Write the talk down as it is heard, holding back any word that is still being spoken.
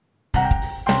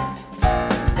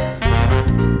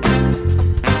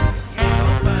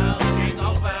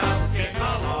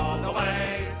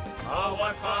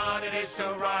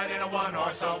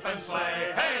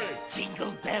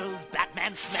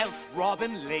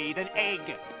laid an egg.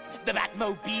 The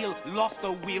Batmobile lost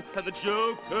the wheel and the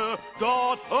Joker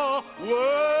got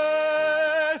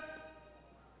away.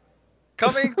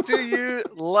 Coming to you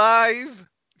live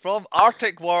from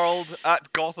Arctic World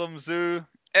at Gotham Zoo,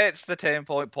 it's the 10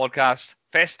 Point Podcast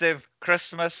Festive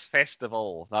Christmas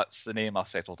Festival. That's the name I've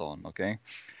settled on, okay?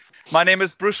 My name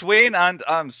is Bruce Wayne, and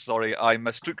I'm sorry, I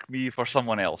mistook me for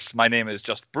someone else. My name is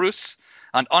just Bruce,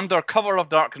 and under cover of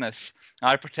darkness,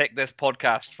 I protect this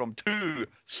podcast from two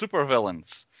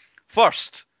supervillains.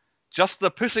 First, just the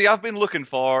pussy I've been looking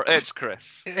for, it's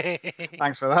Chris.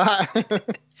 Thanks for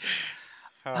that.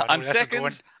 And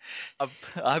second,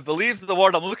 I believe the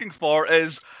word I'm looking for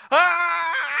is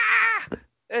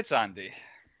it's Andy.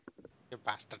 You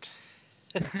bastard.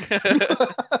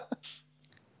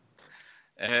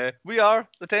 We are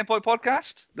the 10 Point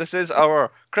Podcast. This is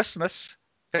our Christmas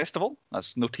festival.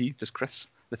 That's no T, just Chris.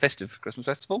 The festive Christmas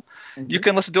festival. Mm-hmm. You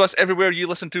can listen to us everywhere you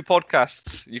listen to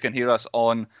podcasts. You can hear us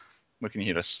on, where can you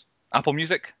hear us? Apple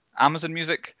Music, Amazon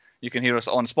Music. You can hear us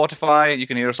on Spotify. You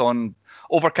can hear us on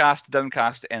Overcast,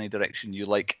 Downcast, any direction you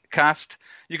like cast.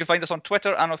 You can find us on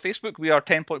Twitter and on Facebook. We are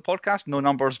 10 Point Podcast. No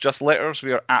numbers, just letters.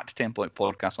 We are at 10 Point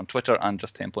Podcast on Twitter and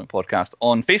just 10 Point Podcast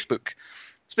on Facebook.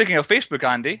 Speaking of Facebook,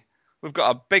 Andy, we've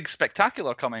got a big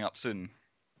spectacular coming up soon.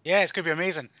 Yeah, it's going to be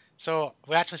amazing. So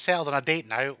we actually settled on a date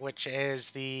now, which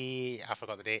is I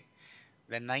forgot the date.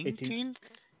 The 19th?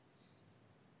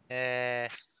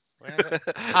 When is it?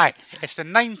 Hi, it's the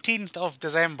 19th of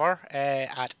December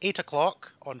at 8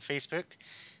 o'clock on Facebook.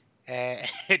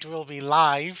 It will be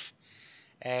live.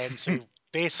 So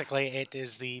basically it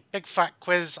is the big fat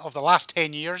quiz of the last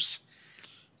 10 years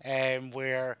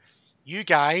where you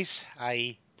guys,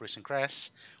 i.e. Bruce and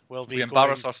Chris, we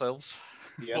embarrass ourselves.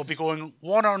 Yes. We'll be going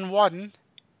one-on-one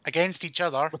against each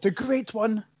other. With the great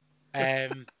one.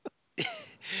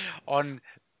 On,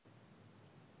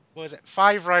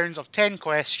 5 rounds of 10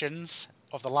 questions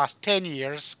of the last 10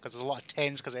 years, because there's a lot of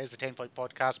 10s because it is the 10 Point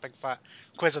Podcast, big fat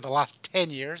quiz of the last 10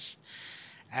 years.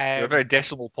 We're a very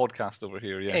decimal podcast over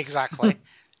here, yeah. Exactly.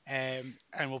 And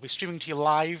we'll be streaming to you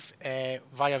live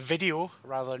via video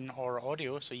rather than or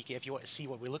audio, so if you want to see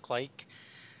what we look like,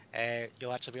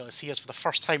 you'll actually be able to see us for the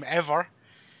first time ever.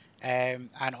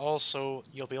 And also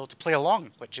you'll be able to play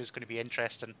along, which is going to be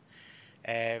interesting.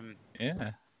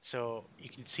 Yeah. So you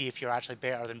can see if you're actually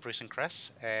better than Bruce and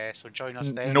Chris. So join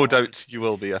us then. No doubt you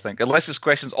will be, I think. Unless it's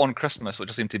questions on Christmas, which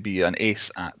I seem to be an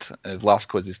ace at last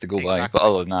quizzes to go by. But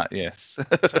other than that, yes.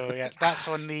 So yeah, that's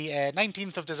on the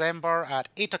 19th of December at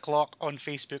 8 o'clock on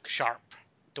Facebook sharp.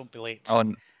 Don't be late.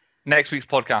 On next week's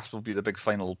podcast will be the big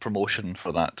final promotion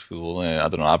for that. We will,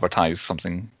 advertise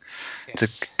something to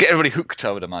get everybody hooked,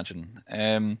 I would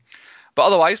imagine. But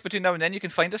otherwise, between now and then, you can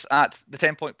find us at the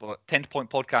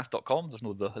 10pointpodcast.com. There's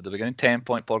no the at the beginning.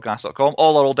 10pointpodcast.com.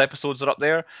 All our old episodes are up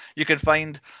there. You can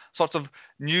find sorts of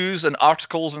news and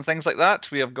articles and things like that.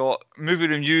 We have got movie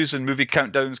reviews and movie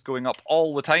countdowns going up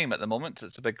all the time at the moment.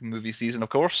 It's a big movie season, of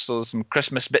course. So there's some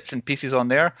Christmas bits and pieces on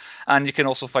there. And you can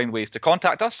also find ways to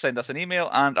contact us, send us an email,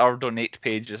 and our donate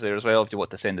page is there as well if you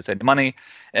want to send us any money.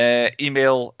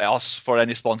 Email us for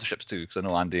any sponsorships too, because I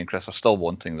know Andy and Chris are still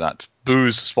wanting that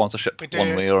booze sponsorship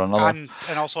one way or another.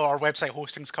 And also our website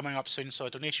hosting's coming up soon, so a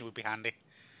donation would be handy.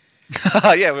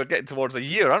 Yeah, we're getting towards a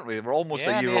year, aren't we? We're almost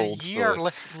a year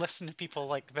old. Listen to people,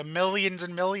 like the millions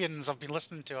and millions have been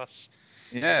listening to us.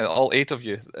 Yeah, all 8 of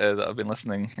you that have been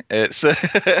listening. It's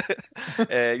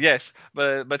yes,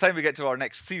 but by the time we get to our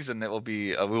next season, we will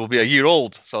be a year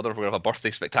old. So I don't know if we're gonna have a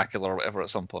birthday spectacular or whatever at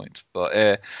some point.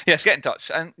 But yes, get in touch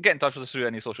with us through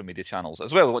any social media channels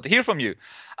as well. We want to hear from you,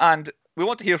 and we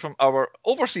want to hear from our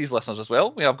overseas listeners as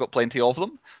well. We have got plenty of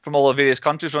them from all the various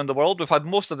countries around the world. We've had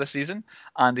most of this season.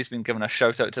 Andy's been giving a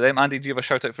shout out to them. Andy, do you have a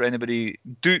shout out for anybody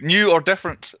new or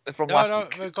different from last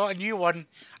week? No, we've got a new one.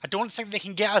 I don't think they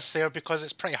can get us there because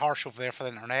it's pretty harsh over there for the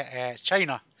internet. It's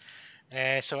China.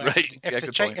 So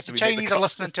if the Chinese are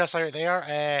listening to us out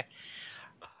there,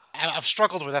 I've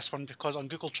struggled with this one because on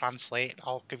Google Translate,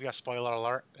 I'll give you a spoiler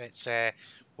alert. It's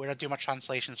where I do my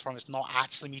translations from. It's not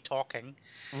actually me talking.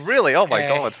 Really? Oh my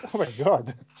god! Oh my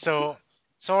god! So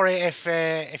sorry if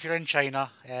you're in China.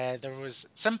 There was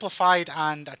simplified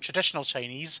and a traditional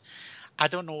Chinese. I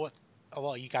don't know what a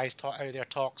lot of you guys out there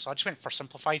talk, so I just went for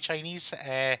simplified Chinese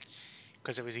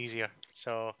because it was easier.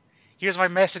 So here's my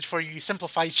message for you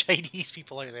simplified Chinese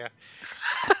people out there.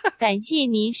 感谢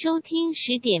您收听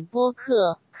10点播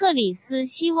客，克里斯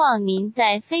希望您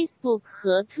在 Facebook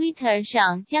和 Twitter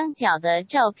上将脚的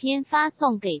照片发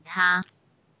送给他。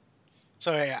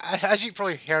So, as you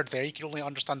probably heard there, you can only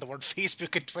understand the word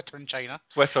Facebook and Twitter in China.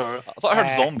 Twitter. I thought I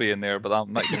heard zombie in there, but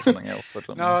that might be something else. I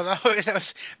don't know. No, that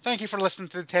was. Thank you for listening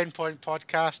to the 10 Point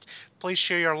Podcast. Please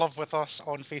share your love with us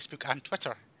on Facebook and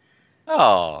Twitter.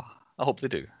 Oh, I hope they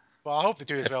do. Well, I hope they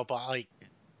do as well, but like,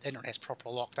 the internet's proper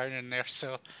lockdown in there,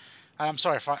 so. And I'm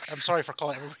sorry for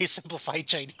calling everybody simplified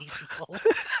Chinese people.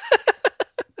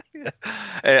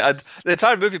 And the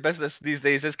entire movie business these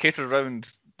days is catered around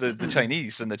the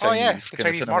Chinese and the Chinese the kind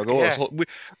Chinese of cinema market, goers. yeah. So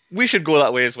we should go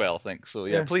that way as well, I think. So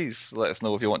yeah, Yeah. please let us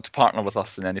know if you want to partner with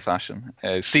us in any fashion.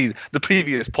 See the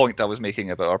previous point I was making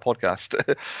about our podcast.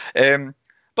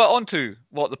 But on to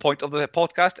what the point of the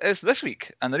podcast is this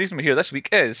week. And the reason we're here this week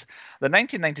is the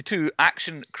 1992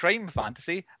 action crime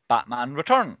fantasy Batman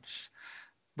Returns,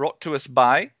 brought to us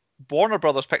by Warner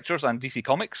Brothers Pictures and DC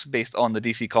Comics, based on the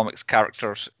DC Comics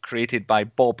characters created by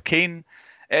Bob Kane.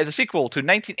 It is a sequel to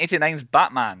 1989's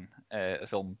Batman, a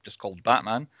film just called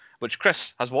Batman, which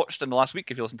Chris has watched in the last week.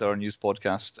 If you listened to our news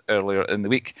podcast earlier in the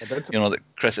week, you know that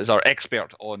Chris is our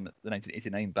expert on the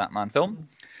 1989 Batman film.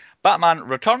 Batman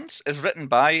Returns is written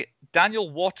by Daniel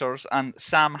Waters and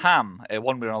Sam Hamm,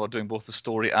 one way or another doing both the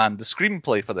story and the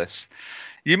screenplay for this.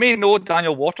 You may know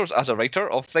Daniel Waters as a writer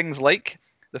of things like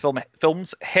the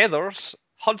films Heathers,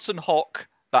 Hudson Hawk,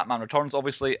 Batman Returns,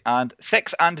 obviously, and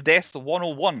Sex and Death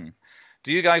 101.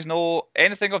 Do you guys know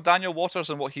anything of Daniel Waters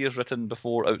and what he has written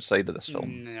before outside of this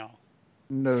film?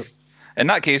 No. In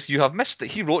that case, you have missed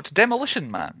that he wrote Demolition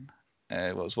Man.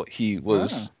 Was what he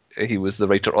was. He was the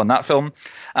writer on that film.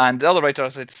 And the other writer, I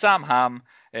said, Sam Hamm.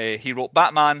 He wrote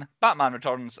Batman, Batman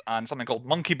Returns, and something called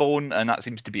Monkey Bone, and that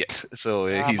seems to be it. So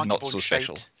he's Monkey not Bone so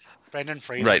special. shite. Brendan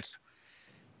Fraser. Right.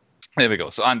 There we go.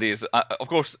 So Andy is, of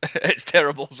course, it's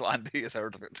terrible. So Andy has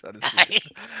heard of it. And has seen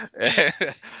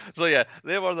it. So yeah,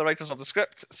 they were the writers of the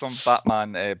script. Some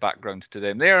Batman background to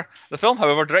them there. The film,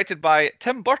 however, directed by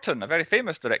Tim Burton, a very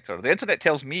famous director. The internet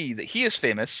tells me that he is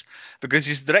famous because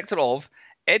he's the director of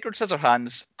Edward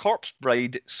Scissorhands, Corpse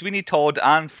Bride, Sweeney Todd,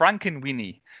 and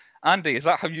Frankenweenie. Andy, is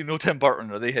that how you know Tim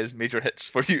Burton? Are they his major hits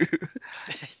for you?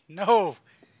 No,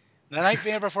 The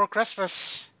Nightmare Before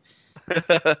Christmas.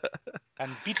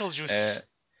 And Beetlejuice.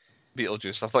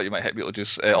 Beetlejuice. I thought you might hit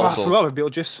Beetlejuice. I Also, forgot about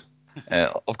Beetlejuice.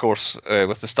 of course,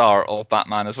 with the star of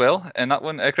Batman as well. In that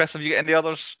one, Chris, have you got any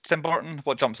others? Tim Burton?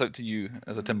 What jumps out to you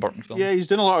as a Tim Burton film? Yeah, he's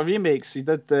done a lot of remakes. He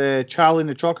did Charlie and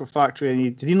the Chocolate Factory,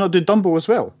 and did he not do Dumbo as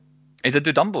well? He did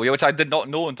do Dumbo, yeah, which I did not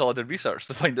know until I did research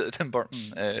to find out that Tim Burton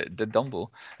did Dumbo,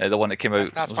 the one that came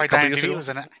out. That's was why it a couple Danny years ago? DeVito was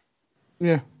in it.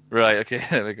 Yeah. Right. Okay.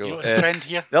 There we go. You know what's the trend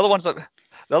here? The other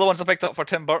ones I picked up for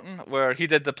Tim Burton, where he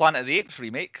did the Planet of the Apes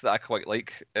remake that I quite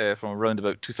like, from around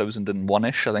about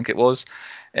 2001-ish, I think it was.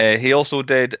 He also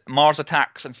did Mars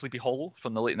Attacks and Sleepy Hollow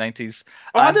from the late 90s.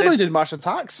 Oh, I didn't know he did Mars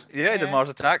Attacks. Yeah, he did Mars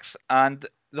Attacks. And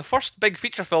the first big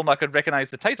feature film I could recognise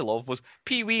the title of was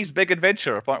Pee-wee's Big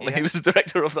Adventure. Apparently he was the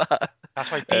director of that. That's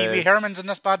why Pee-wee Herman's in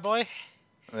this bad boy.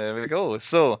 There we go.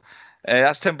 So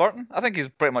that's Tim Burton. I think he's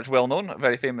pretty much well known, a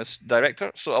very famous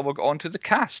director. So I will go on to the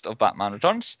cast of Batman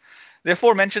Returns. The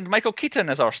aforementioned Michael Keaton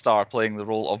is our star, playing the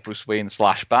role of Bruce Wayne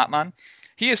 / Batman.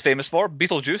 He is famous for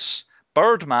Beetlejuice,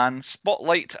 Birdman,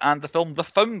 Spotlight, and the film The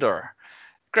Founder.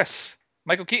 Chris,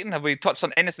 Michael Keaton, have we touched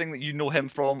on anything that you know him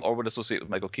from or would associate with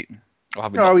Michael Keaton? Or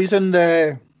have we No, not? he's in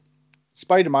the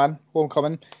Spider-Man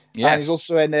Homecoming. Yes. And he's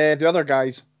also in the other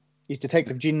guys. He's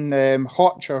Detective Gene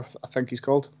Hotcher, I think he's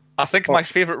called. I think my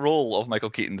favourite role of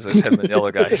Michael Keaton's is him and the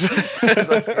other guys. It's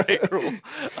a great role.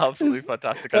 Absolutely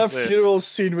fantastic. That funeral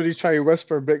scene when he's trying to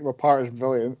whisper and break him apart is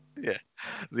brilliant. Yeah.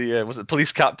 The was it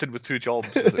police captain with two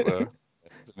jobs, as it were.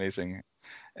 It's amazing.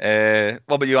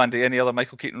 What about you, Andy? Any other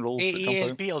Michael Keaton roles? He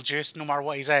is Beetlejuice no matter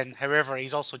what he's in. However,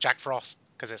 he's also Jack Frost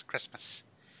because it's Christmas.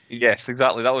 Yes,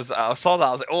 exactly. I saw that.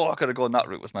 I was like, oh, I could have gone that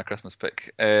route with my Christmas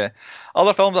pick.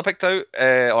 Other films I picked out,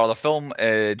 or the film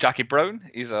Jackie Brown.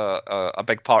 He's a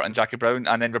big part in Jackie Brown,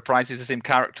 and then reprises the same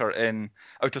character in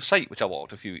Out of Sight, which I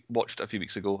watched a few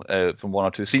weeks ago from one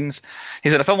or two scenes.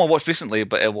 He's in a film I watched recently,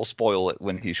 but it will spoil it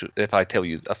when if I tell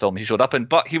you a film he showed up in.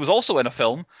 But he was also in a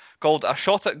film called A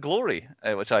Shot at Glory,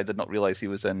 which I did not realise he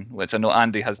was in, which I know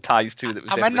Andy has ties to. That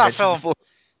was I'm in that film. before.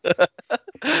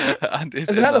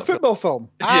 Is that the football film?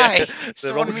 Aye, it's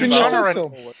the one with Robert Sean Wilson are in.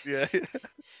 film. Yeah.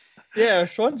 Yeah,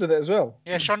 Sean's in it as well.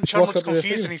 Yeah, Sean Walk looks up to the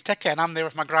confused thing. in his ticket, and I'm there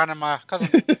with my gran and my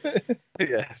cousin.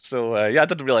 Yeah, so I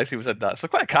didn't realise he was in that. So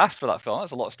quite a cast for that film.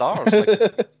 That's a lot of stars.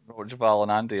 Like Robert Duvall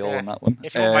and Andy all in that one.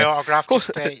 If you want my autograph,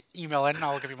 course. just email in.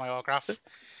 I'll give you my autograph.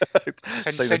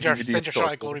 Sign Send the your DVD Shot at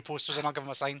shot. Glory posters, and I'll give him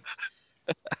a sign.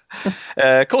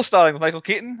 Co-starring with Michael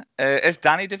Keaton is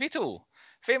Danny DeVito.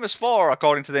 Famous for,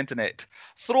 according to the internet,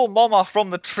 Throw Mama from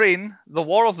the Train, The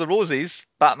War of the Roses,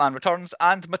 Batman Returns,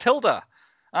 and Matilda.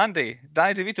 Andy,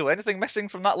 Danny DeVito, anything missing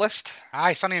from that list?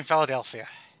 Aye, Sunny in Philadelphia.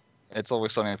 It's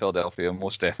Always Sunny in Philadelphia,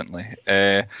 most definitely.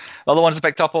 The other ones I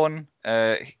picked up on,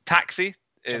 Taxi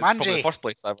is probably the Jumanji. first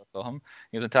place I ever saw him.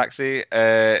 He was in Taxi.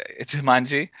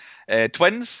 Jumanji.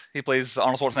 Twins, he plays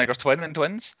Arnold Schwarzenegger's twin in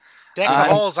Twins. Deck the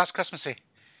Halls, that's Christmassy.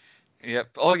 Yep.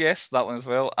 Oh, yes, that one as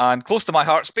well. And close to my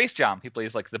heart, Space Jam. He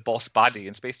plays like the boss baddie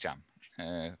in Space Jam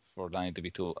for Danny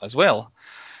DeVito as well.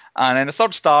 And then the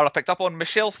third star I picked up on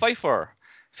Michelle Pfeiffer,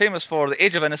 famous for The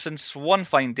Age of Innocence, One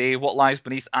Fine Day, What Lies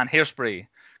Beneath, and Hairspray.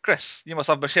 Chris, you must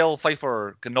have Michelle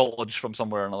Pfeiffer knowledge from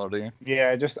somewhere or another, do you?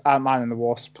 Yeah, just Ant-Man and the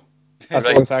Wasp. That's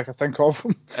Right. the only thing I can think of.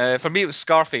 For me, it was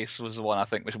Scarface was the one, I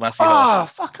think, which when I see Ah,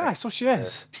 fuck, aye, so she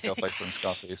is. Michelle Pfeiffer in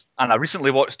Scarface. And I recently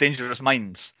watched Dangerous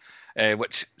Minds,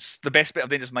 which the best bit of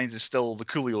Dangerous Minds is still the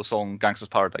Coolio song Gangsta's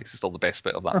Paradise. It's still the best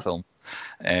bit of that film.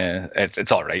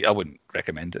 It's all right. I wouldn't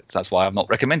recommend it. That's why I've not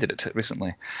recommended it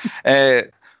recently.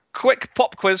 Quick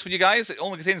pop quiz for you guys. It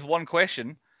only contains one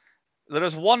question. There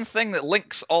is one thing that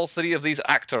links all three of these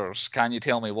actors. Can you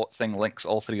tell me what thing links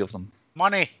all three of them?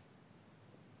 Money.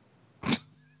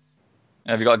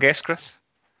 Have you got a guess, Chris?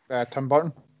 Tim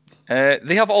Burton.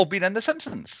 They have all been in The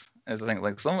Simpsons, as I think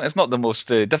links them. It's not the most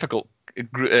difficult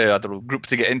group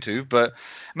to get into, but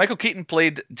Michael Keaton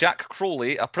played Jack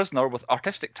Crowley, a prisoner with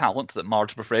artistic talent that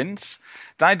Marge befriends.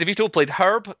 Danny DeVito played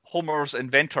Herb, Homer's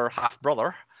inventor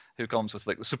half-brother, who comes with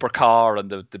like the supercar and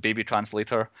the baby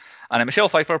translator. And then Michelle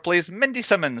Pfeiffer plays Mindy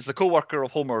Simmons, the co-worker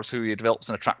of Homer's who he develops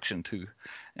an attraction to.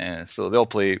 So they all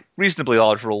play reasonably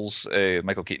large roles.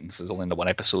 Michael Keaton's is only in the one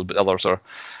episode, but others are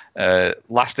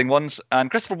lasting ones. And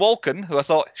Christopher Walken, who I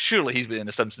thought, surely he's been in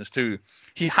The Simpsons too.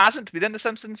 He hasn't been in The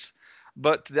Simpsons,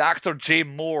 but the actor Jay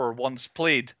Moore once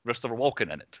played Christopher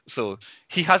Walken in it. So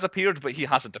he has appeared, but he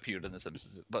hasn't appeared in The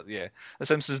Simpsons. But yeah, The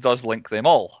Simpsons does link them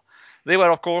all. They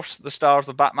were, of course, the stars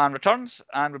of Batman Returns,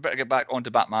 and we better get back onto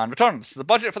Batman Returns. The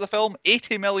budget for the film,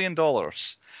 $80 million.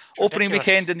 Opening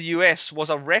weekend in the US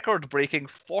was a record-breaking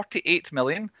 $48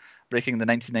 million, breaking the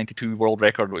 1992 world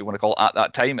record, what you want to call it, at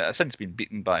that time. It has since been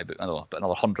beaten by about another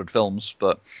 100 films,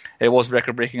 but it was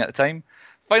record-breaking at the time.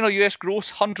 Final US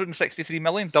gross, $163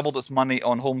 million, doubled its money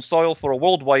on home soil for a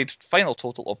worldwide final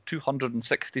total of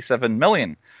 $267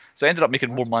 million. So it ended up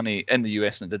making more money in the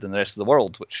US than it did in the rest of the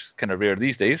world, which is kind of rare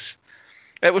these days.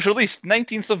 It was released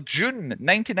 19th of June,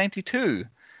 1992,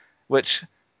 which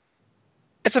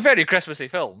it's a very Christmassy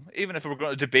film. Even if we're going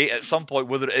to debate at some point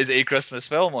whether it is a Christmas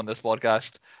film on this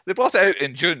podcast, they brought it out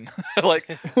in June. Like,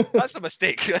 that's a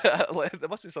mistake. There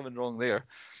must be something wrong there.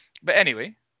 But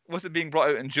anyway, with it being brought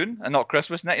out in June and not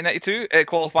Christmas 1992, it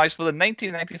qualifies for the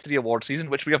 1993 award season,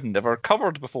 which we have never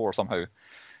covered before somehow.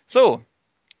 So,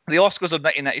 the Oscars of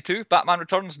 1992, Batman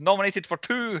Returns nominated for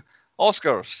 2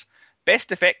 Oscars.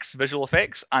 Best Effects, Visual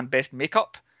Effects, and Best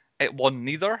Makeup. It won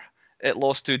neither. It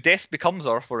lost to Death Becomes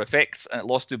Her for effects, and it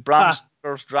lost to Bram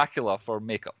Stoker's Dracula for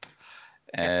makeup.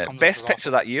 Best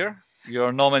Picture that year,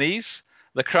 your nominees,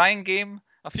 The Crying Game,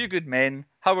 A Few Good Men,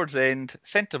 Howard's End,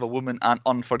 Scent of a Woman, and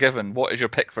Unforgiven. What is your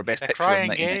pick for Best Picture of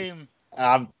 1990? Game.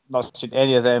 I've not seen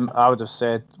any of them. I would have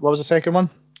said, what was the second one?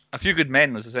 A Few Good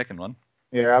Men was the second one.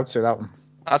 Yeah, I would say that one.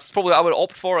 That's probably what I would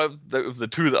opt for of the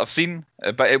 2 that I've seen,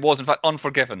 but it was in fact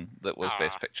Unforgiven that was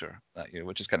Best Picture that year,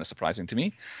 which is kind of surprising to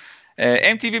me.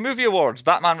 MTV Movie Awards,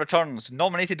 Batman Returns,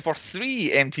 nominated for 3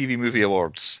 MTV Movie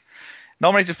Awards.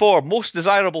 Nominated for Most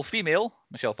Desirable Female,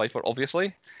 Michelle Pfeiffer,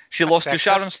 obviously. She lost to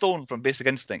Sharon Stone from Basic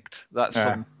Instinct. That's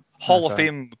some Hall of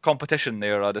Fame competition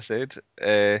there, I'd have said.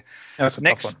 That's a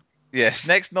tough one. Yes,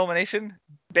 next nomination,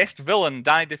 Best Villain,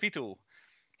 Danny DeVito.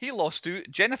 He lost to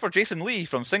Jennifer Jason Leigh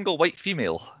from Single White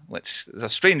Female, which is a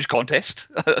strange contest,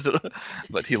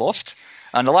 but he lost.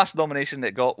 And the last nomination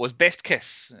it got was Best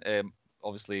Kiss,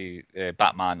 obviously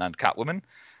Batman and Catwoman.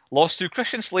 Lost to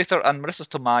Christian Slater and Marissa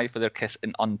Tomei for their kiss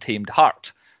in Untamed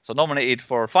Heart. So nominated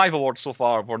for 5 awards so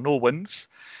far for no wins.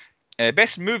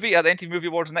 Best Movie at the MTV Movie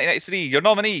Awards in 1993. Your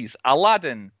nominees,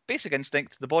 Aladdin, Basic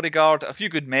Instinct, The Bodyguard, A Few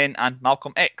Good Men, and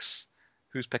Malcolm X.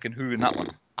 Who's picking who in that one?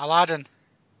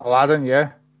 Aladdin,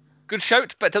 yeah. Good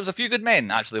shout, but there was A Few Good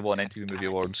Men actually won MTV Movie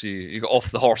Awards. You got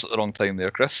off the horse at the wrong time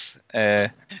there, Chris.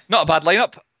 Not a bad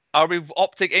lineup. Are we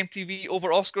opting MTV over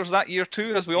Oscars that year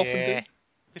too, as we often do?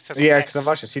 Yeah, because I've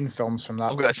actually seen films from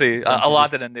that. I'm going to say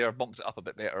Aladdin in there bumps it up a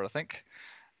bit better, I think.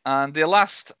 And the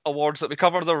last awards that we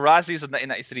covered, the Razzies of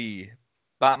 1993.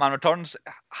 Batman Returns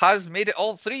has made it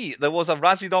all 3. There was a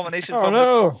Razzie nomination for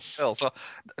this film. So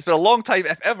it's been a long time,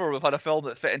 if ever, we've had a film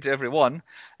that fit into every one.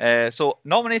 So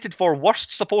nominated for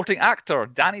Worst Supporting Actor,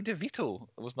 Danny DeVito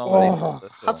was nominated for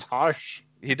this film. That's harsh.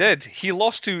 He did. He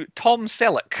lost to Tom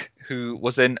Selleck, who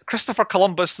was in Christopher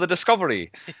Columbus: The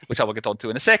Discovery, which I will get onto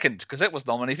in a second, because it was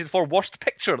nominated for Worst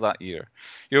Picture that year.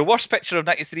 Your Worst Picture of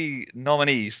 93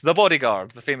 nominees: The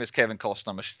Bodyguard, the famous Kevin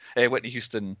Costner, Whitney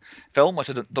Houston film, which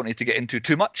I don't need to get into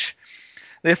too much.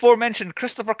 The aforementioned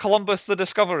Christopher Columbus: The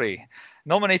Discovery,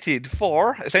 nominated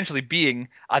for essentially being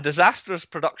a disastrous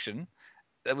production.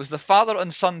 It was the father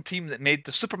and son team that made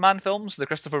the Superman films, the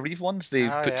Christopher Reeve ones. They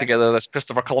put together this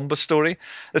Christopher Columbus story.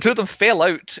 The two of them fell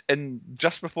out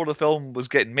just before the film was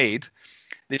getting made.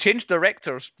 They changed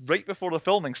directors right before the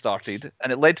filming started,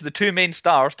 and it led to the two main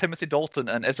stars, Timothy Dalton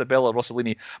and Isabella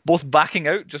Rossellini, both backing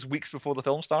out just weeks before the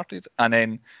film started. And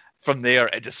then from there,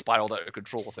 it just spiraled out of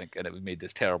control, I think, and it made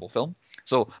this terrible film.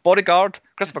 So, Bodyguard,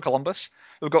 Christopher Columbus.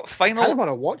 We've got final. I kind of want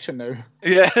to watch it now.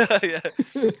 Yeah.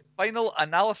 Final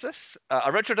Analysis.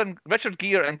 A Richard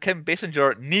Gere and Kim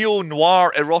Basinger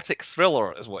neo-noir erotic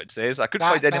thriller is what it says. I couldn't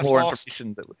find any more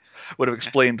information that would have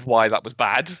explained why that was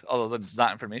bad, other than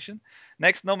that information.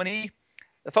 Next nominee,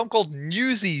 a film called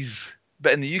Newsies,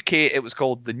 but in the UK it was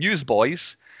called The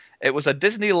Newsboys. It was a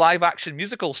Disney live-action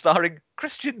musical starring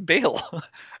Christian Bale,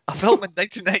 a film in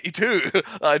 1992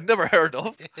 that I'd never heard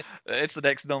of. It's the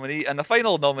next nominee. And the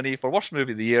final nominee for Worst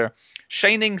Movie of the Year,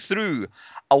 Shining Through,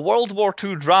 a World War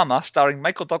II drama starring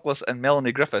Michael Douglas and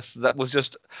Melanie Griffith that was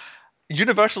just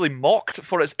universally mocked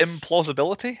for its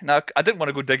implausibility. Now, I didn't want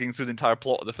to go digging through the entire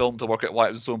plot of the film to work out why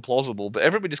it was so implausible, but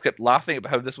everybody just kept laughing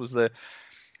about how this was the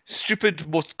stupid,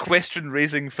 most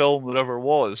question-raising film there ever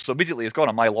was. So immediately it's gone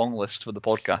on my long list for the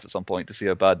podcast at some point to see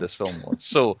how bad this film was.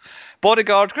 So,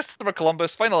 Bodyguard, Christopher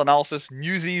Columbus, Final Analysis,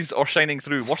 Newsies, or Shining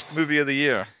Through. Worst movie of the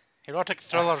year? Erotic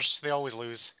thrillers, they always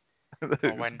lose.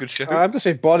 Good show. I'm going to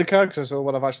say Bodyguard because it's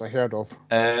what I've actually heard of.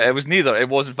 It was neither. It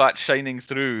was, in fact, Shining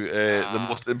Through, the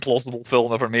most implausible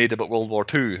film ever made about World War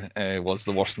II, was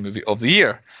the worst movie of the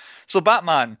year. So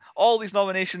Batman, all these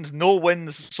nominations, no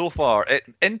wins so far. It,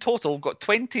 in total, got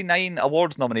 29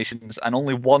 awards nominations and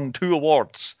only won 2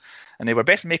 awards. And they were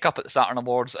Best Makeup at the Saturn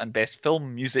Awards and Best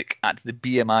Film Music at the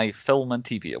BMI Film and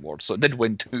TV Awards. So it did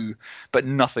win 2, but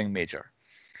nothing major.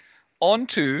 On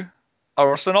to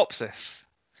our synopsis.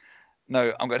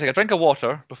 Now, I'm going to take a drink of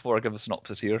water before I give a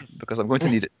synopsis here, because I'm going to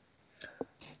need it.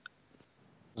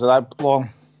 Is it that long?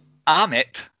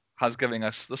 Amit has given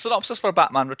us the synopsis for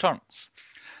Batman Returns.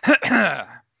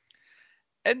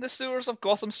 In the sewers of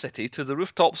Gotham City, to the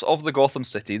rooftops of the Gotham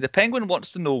City, the Penguin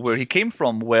wants to know where he came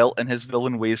from. Well, in his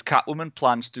villain ways, Catwoman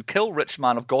plans to kill rich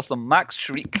man of Gotham, Max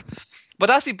Shriek. But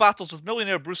as he battles with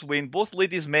millionaire Bruce Wayne, both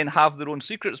ladies' men have their own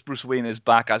secrets. Bruce Wayne is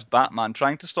back as Batman,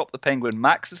 trying to stop the Penguin.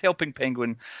 Max is helping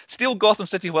Penguin steal Gotham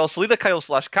City, while Selina Kyle /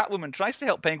 Catwoman tries to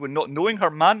help Penguin, not knowing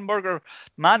her man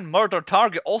murder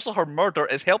target, also her murder,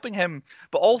 is helping him.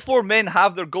 But all 4 men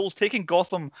have their goals, taking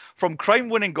Gotham from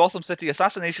crime-winning Gotham City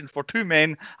assassination for 2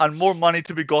 men and more money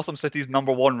to be Gotham City's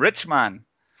 #1 rich man.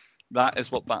 That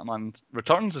is what Batman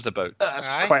Returns is about. That's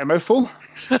quite a mouthful.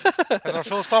 Is there a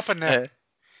full stop in there?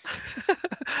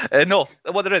 No,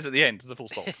 well, there is at the end. There's a full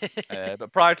stop.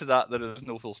 But prior to that, there is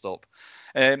no full stop.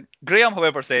 Graham,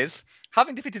 however, says,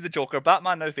 having defeated the Joker,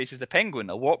 Batman now faces the Penguin,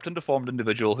 a warped and deformed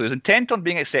individual who is intent on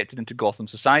being accepted into Gotham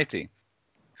society.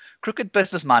 Crooked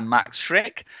businessman Max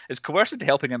Shriek is coerced into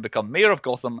helping him become mayor of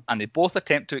Gotham, and they both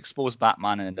attempt to expose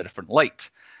Batman in a different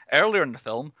light. Earlier in the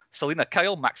film, Selina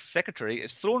Kyle, Max's secretary,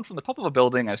 is thrown from the top of a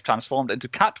building and is transformed into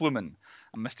Catwoman,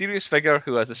 a mysterious figure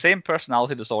who has the same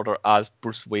personality disorder as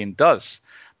Bruce Wayne does.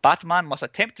 Batman must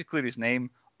attempt to clear his name,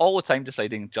 all the time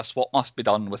deciding just what must be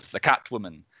done with the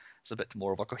Catwoman. It's a bit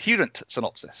more of a coherent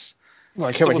synopsis. Well,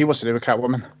 I care what he wants to do with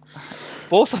Catwoman.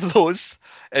 Both of those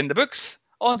in the books.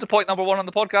 On to point number 1 on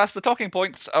the podcast, the talking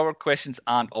points, our questions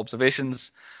and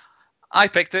observations. I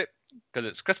picked it because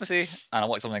it's Christmassy and I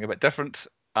want something a bit different,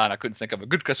 and I couldn't think of a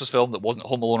good Christmas film that wasn't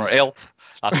Home Alone or Elf.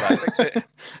 That's why I picked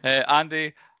it.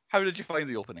 Andy, how did you find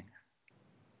the opening?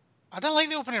 I didn't like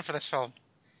the opening for this film.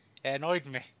 It annoyed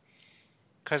me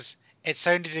because it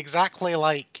sounded exactly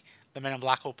like the Men in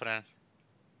Black opening.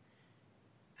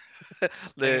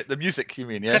 the music, you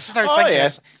mean? Yeah. This is our thing.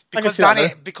 Is because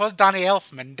Danny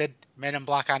Elfman did Men in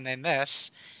Black and then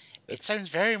this, it sounds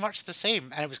very much the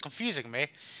same, and it was confusing me.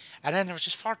 And then there was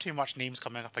just far too much names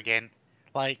coming up again.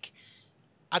 Like,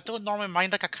 I don't normally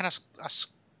mind like a kind of a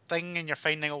thing, and you're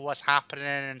finding out what's happening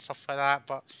and stuff like that,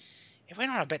 but it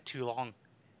went on a bit too long.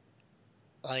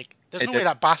 Like, there's no way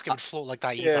that basket would float like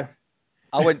that either.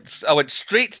 I went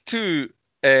straight to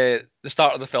the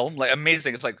start of the film, like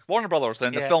amazing. It's like Warner Brothers.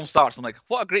 Then the Yeah. film starts. I'm like,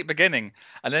 what a great beginning,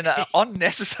 and then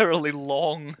unnecessarily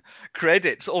long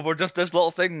credits over just this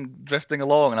little thing drifting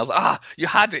along. And I was like, you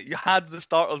had it. You had the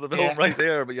start of the film Yeah. right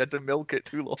there, but you had to milk it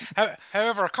too long.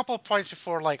 However, a couple of points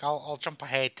before, like, I'll jump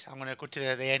ahead. I'm going to go to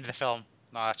the end of the film.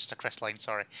 No, that's just a Chris line,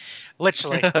 sorry.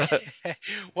 Literally,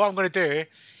 what I'm going to do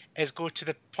is go to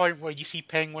the point where you see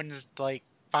Penguin's, like,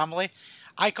 family.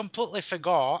 I completely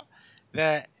forgot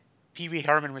that Pee Wee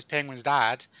Herman was Penguin's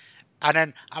dad. And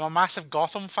then I'm a massive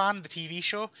Gotham fan, the TV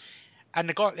show. And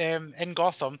in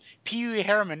Gotham, Pee Wee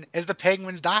Herman is the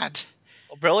Penguin's dad.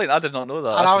 Oh, brilliant! I did not know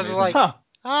that. And I was That's like,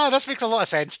 Huh. this makes a lot of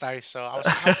sense now. So I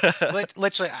was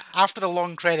literally after the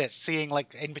long credits, seeing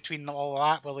like in between all of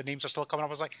that, while the names are still coming up,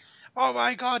 I was like, oh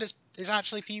my god, it's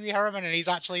actually Pee Wee Herman, and he's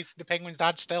actually the Penguin's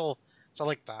dad still. So I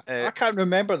like that. I can't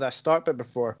remember this start bit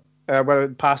before. Where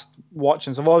past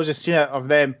watchings, I've always just seen it of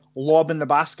them lobbing the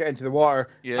basket into the water,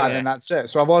 Yeah. and then that's it.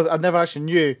 So I never actually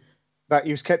knew that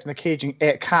he was kept in a cage and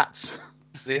ate cats.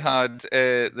 They had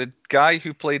the guy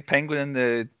who played Penguin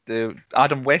in the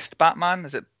Adam West Batman.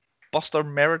 Is it Buster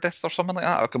Meredith or something like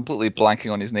that? I'm completely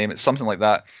blanking on his name. It's something like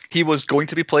that. He was going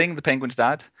to be playing the Penguin's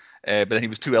dad, but then he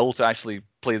was too ill to actually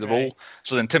play the role.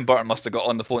 So then Tim Burton must have got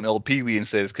on the phone to old Pee Wee and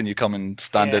says, "Can you come and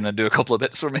stand in and do a couple of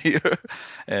bits for me?"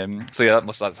 So yeah,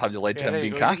 that's how they led to him there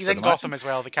you being go. cast. He's in Gotham as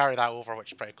well. They carry that over,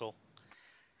 which is pretty cool.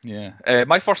 Yeah.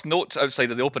 My first note outside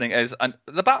of the opening is, and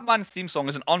the Batman theme song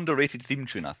is an underrated theme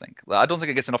tune, I think. Like, I don't think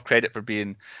it gets enough credit for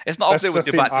being... It's not up This there is with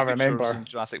the the theme Back I to the Future remember. and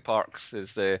Jurassic Parks.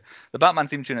 The Batman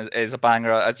theme tune is a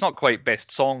banger. It's not quite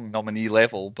best song nominee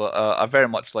level, but I very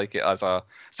much like it as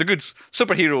it's a good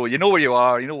superhero. You know where you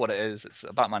are. You know what it is. It's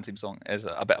a Batman theme song. Is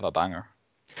a bit of a banger.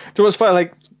 Do you know what's funny?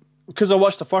 Like, because I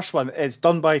watched the first one, it's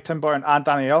done by Tim Burton and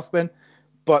Danny Elfman,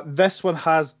 but this one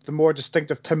has the more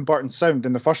distinctive Tim Burton sound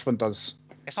than the first one does.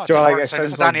 It's not Do you Tim know, Burton it sound,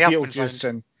 it's a sounds like Danny Elfman Beetlejuice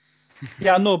sound. and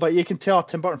yeah, I know, but you can tell a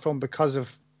Tim Burton film because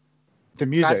of the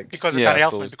music. Because of Yeah, Danny I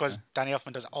Elfman, suppose, because Danny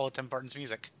Elfman does all of Tim Burton's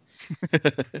music.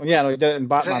 Well, yeah, no, he did it in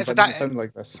Batman, it's but a it doesn't Da- sound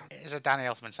like this. It's a Danny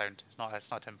Elfman sound.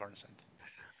 It's not Tim Burton sound.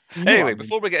 You know Anyway, what I mean.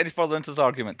 before we get any further into this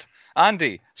argument,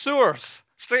 Andy, sewers,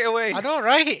 straight away. I know,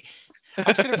 right? I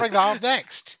was going to bring that up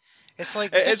next. It's like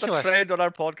It's a ridiculous. trend on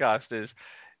our podcast is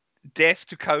death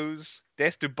to cows,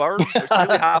 death to birds, which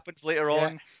really happens later Yeah.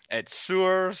 on. It's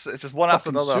sewers. It's just one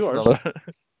after Fucking another. sewers. After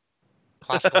another.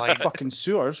 Classic line. Fucking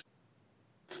sewers.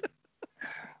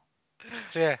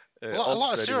 So yeah, a lot of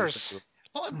already sewers.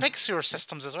 A lot of big sewer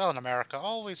systems as well in America.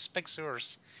 Always big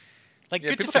sewers. Like, Yeah,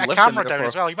 good to people fit a lived in camera there down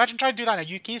as for- well. Imagine trying to do that in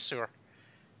a UK sewer.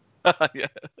 Yeah.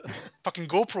 Fucking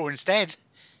GoPro instead.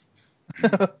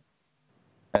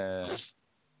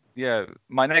 Yeah,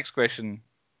 my next question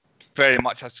very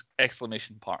much has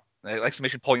exclamation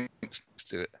points next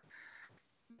to it.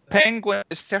 Penguin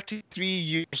is 33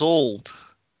 years old.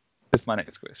 Is my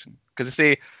next question. Because they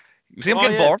say, you see him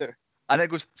getting born, and it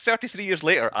goes 33 years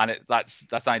later, and that's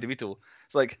Danny DeVito.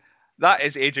 It's like, that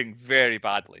is aging very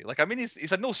badly. Like, I mean, he's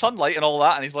had no sunlight and all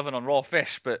that, and he's living on raw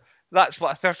fish, but that's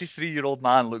what a 33-year-old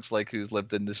man looks like who's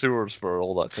lived in the sewers for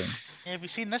all that time. Yeah, have you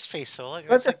seen this face though? Like,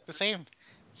 That's it's like the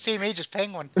same age as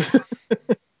Penguin.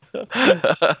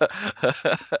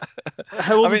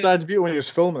 How old I was Danny DeVito when he was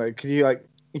filming it? Because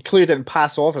he clearly didn't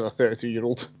pass off as a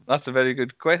 33-year-old. That's a very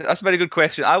good question. That's a very good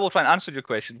question. I will try and answer your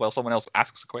question while someone else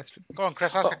asks a question. Go on,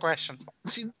 Chris, ask a question.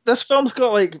 See, this film's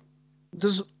got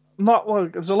there's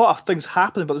a lot of things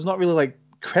happening, but there's not really like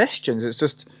questions. It's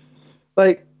just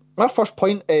like my first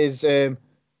point is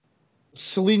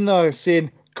Selena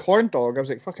saying corn dog. I was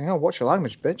like, fucking hell, watch your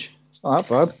language, bitch. It's not that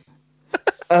bad.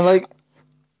 And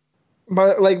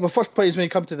my first point is when you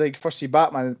come to first see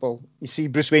Batman. Well, you see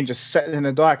Bruce Wayne just sitting in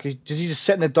the dark. Does he just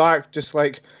sit in the dark, just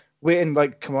like waiting?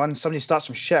 Like, come on, somebody start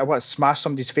some shit. I want to smash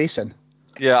somebody's face in.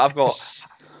 Yeah, I've got.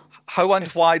 How and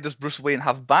why does Bruce Wayne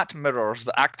have bat mirrors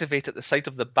that activate at the sight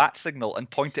of the bat signal and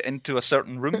point it into a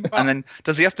certain room? And then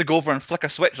does he have to go over and flick a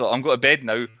switch? Like, I'm going to bed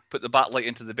now, put the bat light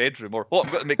into the bedroom. Or, I'm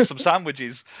going to make some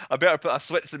sandwiches. I better put a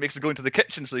switch that makes it go into the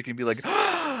kitchen so he can be like,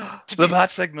 the bat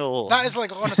signal. That is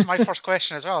like honestly my first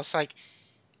question as well. It's like,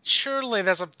 surely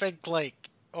there's a big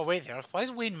oh wait there, why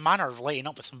is Wayne Manor lighting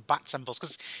up with some bat symbols?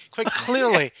 Because quite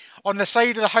clearly on the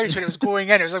side of the house when it was going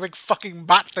in, it was a big fucking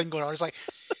bat thing going on. I was like,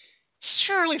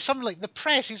 surely some the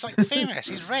press, he's like famous,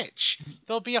 he's rich.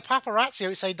 There'll be a paparazzi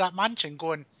outside that mansion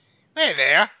going, wait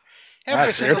there.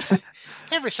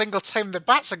 Every single time the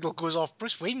bat signal goes off,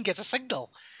 Bruce Wayne gets a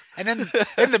signal. And then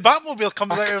the Batmobile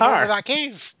comes out of that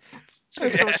cave. This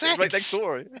makes no sense. Right next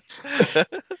door.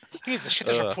 He's the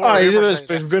shittest reporter. Oh, he ever was out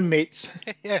his roommates.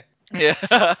 there. Yeah.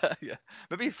 Yeah. Yeah.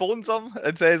 Maybe he phones them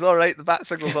and says, all right, the bat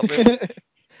signal's up there.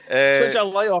 Switch a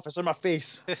light off, it's in my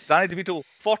face. Danny DeVito,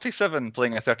 47,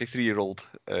 playing a 33-year-old,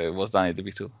 was Danny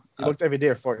DeVito. He looked every day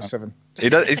at 47. He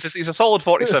does. He's a solid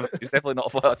 47. He's definitely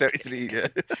not a 33.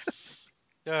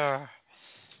 Yeah.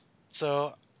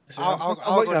 So So I'll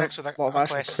I'm go next with a lot of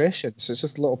actual question. questions. It's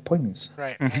just little points.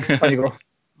 Right. There you go.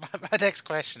 My next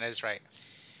question is, right,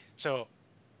 so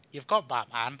you've got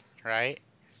Batman, right,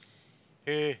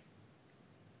 who,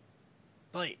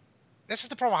 like, this is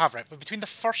the problem I have, right, but between the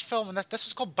first film and this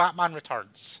was called Batman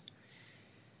Returns.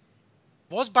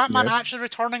 Was Batman Yes. actually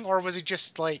returning, or was he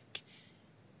just, like,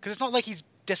 because it's not like he's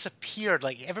disappeared,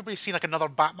 like, everybody's seen, like, another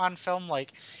Batman film,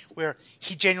 like, where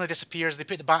he genuinely disappears, they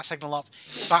put the bat signal up,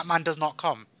 Batman does not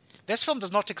come. This film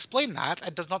does not explain that,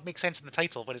 it does not make sense in the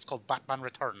title, but it's called Batman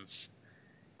Returns.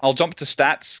 I'll jump to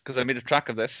stats because I made a track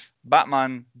of this.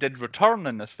 Batman did return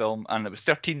in this film, and it was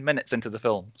 13 minutes into the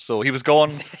film, so he was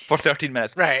gone for 13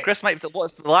 minutes. Right. Chris,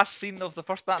 what's the last scene of the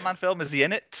first Batman film? Is he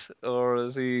in it, or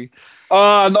is he?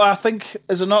 No, I think,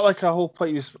 is it not like a whole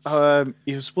point?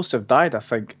 He was supposed to have died, I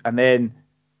think, and then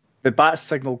the bat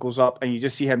signal goes up, and you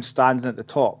just see him standing at the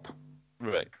top.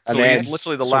 Right. And So then he's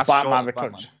literally the so last Batman shot of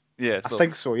returns. Batman. Yeah. I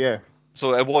think so, yeah.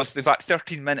 So it was, in fact,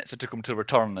 13 minutes it took him to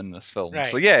return in this film.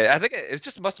 Right. So yeah, I think it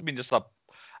just must have been just I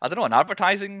don't know, an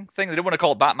advertising thing. They didn't want to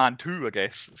call it Batman 2, I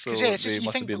guess. So Because, yeah, it's they just, you must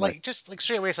have think, been like, just, like,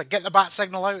 straight away, it's like, get the bat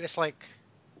signal out, it's like,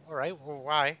 alright, well,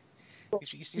 why?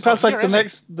 He's That's not like here,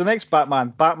 is he? the next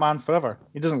Batman Forever.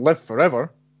 He doesn't live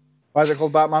forever. Why is it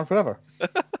called Batman Forever?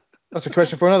 That's a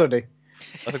question for another day.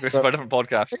 That's a question for a different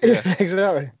podcast. Yeah.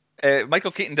 Exactly. Michael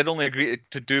Keaton did only agree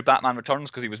to do Batman Returns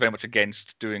because he was very much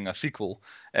against doing a sequel.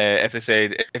 If they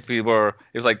said, he was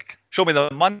like, show me the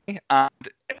money and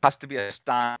it has to be a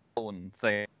standalone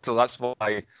thing. So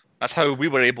that's how we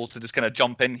were able to just kind of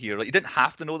jump in here. Like, you didn't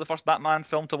have to know the first Batman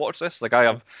film to watch this. Like, I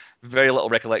have very little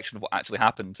recollection of what actually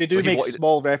happened. They do So he make wanted-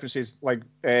 small references, like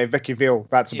Vicky Vale.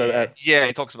 That's about Yeah. it. Yeah,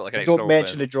 he talks about like an They don't ex-girlfriend.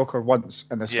 mention the Joker once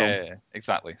in this film. Yeah,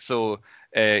 exactly. So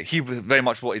he was very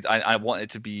much wanted. I wanted it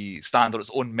to be stand on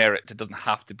its own merit. It doesn't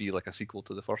have to be like a sequel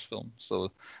to the first film.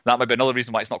 So that might be another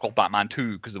reason why it's not called Batman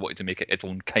 2, because they wanted to make it its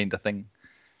own kind of thing.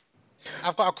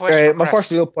 I've got a question for My Chris.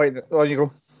 first real point. On you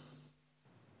go.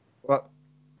 What?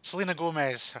 Selena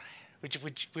Gomez, would you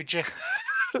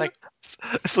like,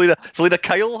 Selena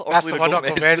Kyle or That's the Selena one, not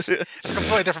Gomez? Gomez. it's a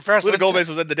completely different person. Selena isn't it? Gomez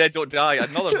was in The Dead Don't Die.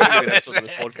 Another very good episode of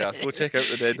this podcast. Go check out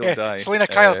The Dead Don't Yeah, Die. Selena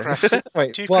Kyle, Chris.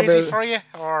 Right. Too what crazy about- for you,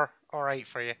 or alright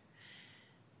for you?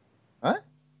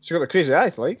 She got the crazy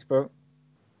eyes, like, but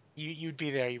You'd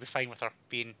be there. You'd be fine with her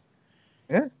being.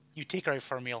 Yeah. You take her out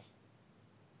for a meal.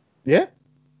 yeah.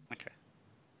 Okay.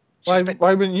 Why? She's a bit,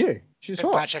 Why wouldn't you? She's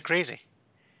bit hot. batshit crazy.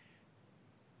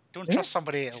 Don't Yeah. trust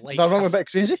somebody that, like. Nothing wrong has- with a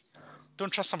bit crazy. Don't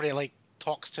trust somebody that, like,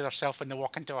 talks to themselves when they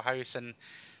walk into a house and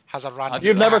has a random.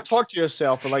 You've never rant. talked to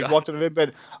yourself and like walked in the room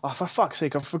and oh, for fuck's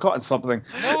sake, I've forgotten something.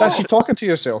 No. That's you talking to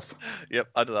yourself. Yep,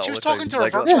 I do that She all was the time. talking to her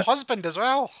Like, virtual Yeah. husband as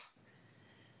well.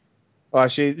 Oh,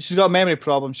 she's got a memory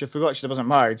problem. She forgot she wasn't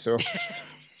married, so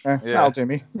Yeah. that'll do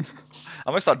me.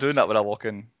 I might start doing that when I walk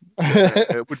in.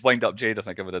 It would wind up Jade, I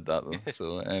think, if I did that, though.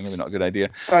 So maybe not a good idea.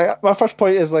 My first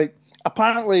point is like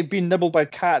apparently being nibbled by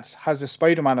cats has a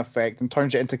Spider-Man effect and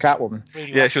turns it into Catwoman.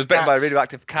 Yeah, she was bitten by a Cats.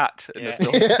 radioactive cat in this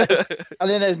Yeah. film. And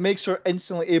then it makes her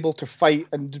instantly able to fight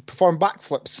and perform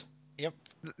backflips.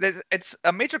 It's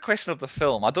a major question of the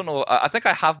film. I don't know. I think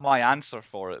I have my answer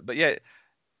for it, but yeah,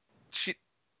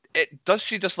 does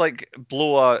she just like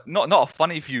blow a not a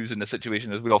funny fuse in the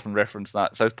situation, as we often reference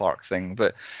that South Park thing,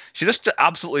 but she just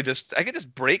absolutely just I think it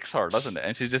just breaks her, doesn't it?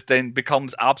 And she just then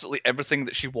becomes absolutely everything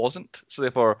that she wasn't. So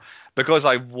therefore, because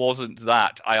I wasn't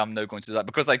that, I am now going to do that.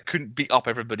 Because I couldn't beat up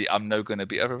everybody, I'm now going to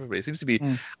beat up everybody. It seems to be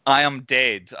I am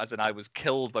dead, as in I was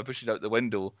killed by pushing out the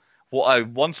window. What I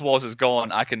once was is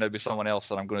gone. I can now be someone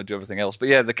else, and I'm going to do everything else. But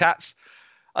yeah, the cats.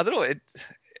 I don't know.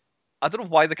 I don't know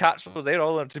why the cats were there,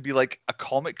 other than to be like a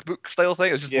comic book style thing.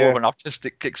 It was just more of an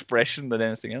artistic expression than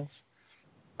anything else.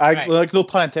 Right. Like no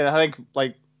pun intended. I think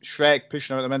like Shrek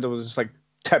pushing her out the window was just like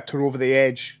tipped her over the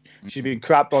edge. She'd been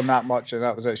crapped on that much, and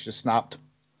that was it. She just snapped.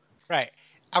 Right.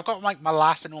 I've got my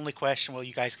last and only question. Well,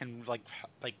 you guys can like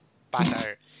bat it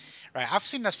out. Right. I've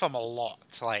seen this film a lot,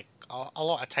 like a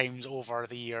lot of times over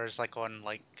the years, like on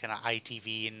like kind of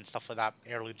ITV and stuff like that,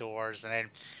 early doors, and then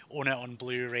own it on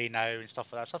Blu-ray now and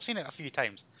stuff like that. So I've seen it a few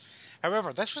times.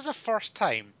 However, this was the first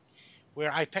time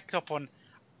where I picked up on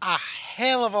a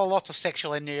hell of a lot of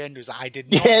sexual innuendos that I did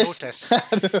not notice.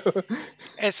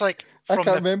 It's like I from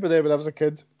can't the remember them when I was a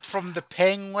kid. from the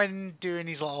penguin doing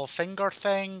his little finger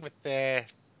thing with the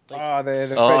The French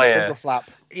yeah. finger flap.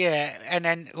 yeah, and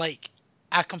then like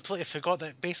I completely forgot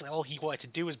that basically all he wanted to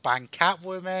do was bang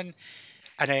Catwoman,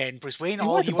 And then Bruce Wayne, He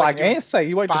all wanted he to wanted bang to do, anything.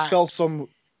 He wanted to bang- fill some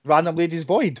random lady's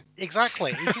void.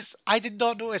 exactly. I did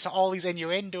not notice all these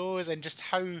innuendos and just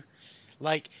how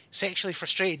like sexually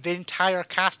frustrated the entire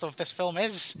cast of this film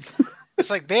is. It's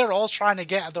like they're all trying to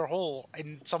get at their hole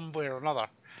in some way or another.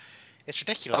 It's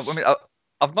ridiculous. I mean,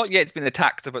 I've not yet been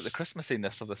attacked about the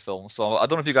Christmassiness of this film, so I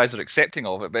don't know if you guys are accepting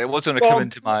of it, but it was going to come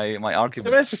into my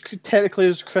argument. There is technically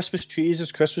there's Christmas trees,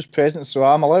 there's Christmas presents, so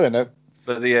I'm allowing it.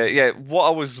 But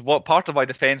what part of my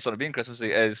defense on it being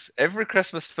Christmassy is every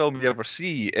Christmas film you ever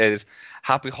see is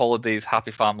happy holidays,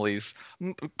 happy families,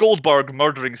 Goldberg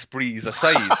murdering sprees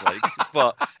aside,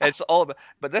 but it's all about.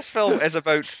 But this film is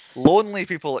about lonely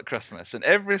people at Christmas, and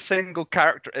every single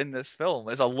character in this film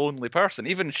is a lonely person.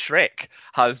 Even Shrek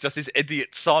has just his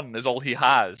idiot son is all he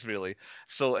has, really.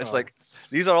 So it's like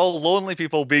these are all lonely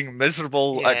people being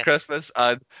miserable at Christmas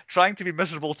and trying to be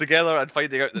miserable together and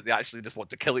finding out that they actually just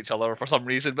want to kill each other for some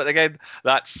reason. But again,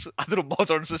 that's, I don't know,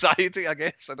 modern society, I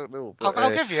guess. I don't know. But, I'll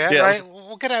give you it, right?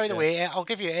 We'll get out of the way. I'll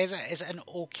give you it. Is it an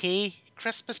okay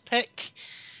Christmas pick?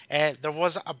 There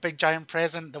was a big giant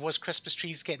present. There was Christmas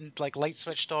trees getting like light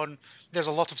switched on. There's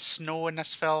a lot of snow in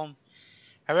this film.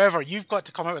 However, you've got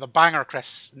to come out with a banger,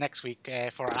 Chris, next week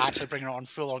for actually bringing it on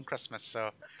full on Christmas.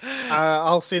 So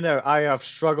I'll say now, I have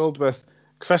struggled with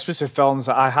Christmassy films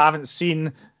that I haven't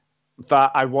seen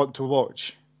that I want to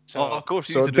watch. So, of course.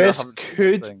 So this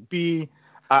could be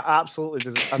an absolute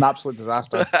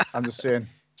disaster. I'm just saying.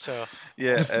 So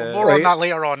more on that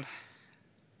later on.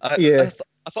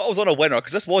 I thought I was on a winner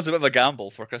because this was a bit of a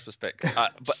gamble for a Christmas pick.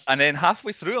 And then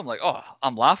halfway through, I'm like, oh,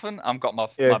 I'm laughing. I've got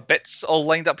my bits all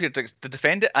lined up here to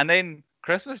defend it, and then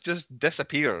Christmas just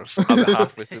disappears about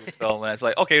halfway through the film, and it's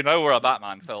like, okay, now we're a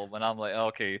Batman film, and I'm like,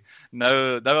 okay,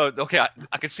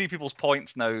 I can see people's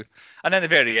points now. And then the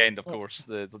very end, of course,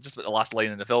 the last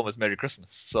line in the film is "Merry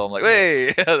Christmas," so I'm like,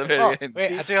 wait, at the very end.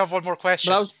 Wait, I do have one more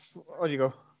question. On you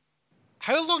go.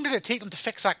 How long did it take them to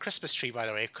fix that Christmas tree, by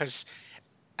the way? Because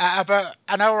about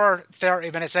an hour,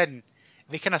 30 minutes in,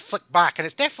 they kind of flick back, and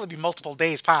it's definitely been multiple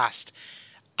days past,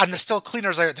 and there's still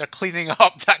cleaners out there cleaning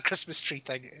up that Christmas tree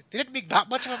thing. They didn't make that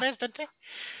much of a mess, did they?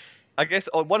 I guess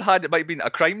on one hand it might have been a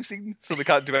crime scene, so they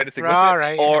can't do anything with it.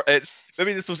 Right. Or it's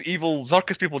maybe it's those evil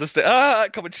circus people just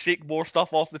come and shake more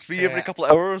stuff off the tree every couple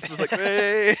of hours. It's like,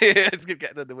 hey, it's keep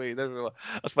getting in the way.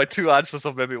 That's my two answers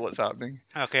of maybe what's happening.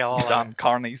 Okay, I'll damn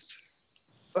carnies.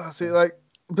 See, like,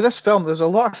 with this film, there's a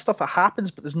lot of stuff that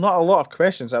happens, but there's not a lot of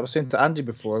questions. I was saying to Andy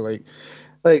before, like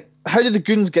how did the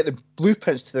goons get the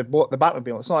blueprints to the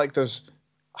Batmobile? It's not like there's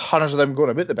hundreds of them going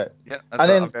about the bit. Yeah, that's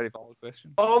a very valid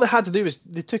question. All they had to do was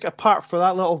they took it apart for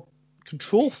that little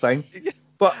control thing,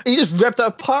 but he just ripped it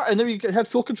apart and then you had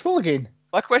full control again.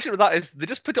 My question with that is, they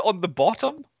just put it on the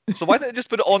bottom. So why didn't they just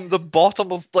put it on the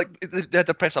bottom of, like, they had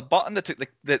to press a button that took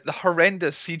the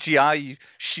horrendous CGI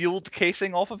shield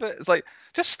casing off of it? It's like,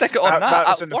 just stick it on that. That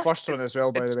was in the first one as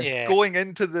well, by the way. Yeah.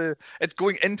 It's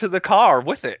going into the car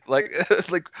with it. Like,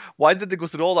 why did they go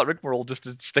through all that rigmarole just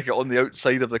to stick it on the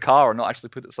outside of the car and not actually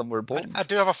put it somewhere important? I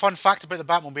do have a fun fact about the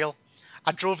Batmobile.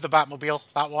 I drove the Batmobile,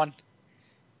 that one.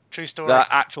 True story. That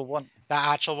actual one.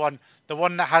 The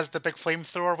one that has the big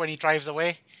flamethrower when he drives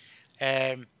away.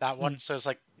 That one. So it's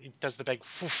like he does the big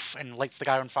whoof and lights the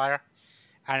guy on fire,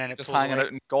 and then it just pulls hanging away.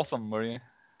 out in Gotham, were you?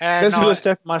 This is a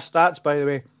step my stats, by the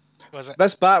way. Was it?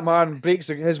 This Batman breaks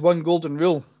his one golden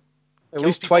rule at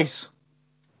least people. twice.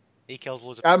 He kills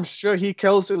loads of people. I'm sure he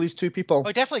kills at least 2 people. Oh,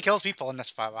 he definitely kills people in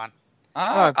this Batman.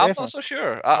 I'm definitely. not so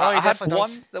sure. Oh, he I had definitely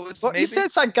does. one that was Well, maybe... he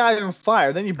sets that guy on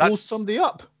fire, then he blows somebody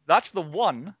up. That's the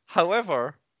one.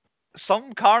 However,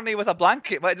 some carny with a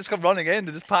blanket might just come running in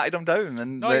and just patted him down,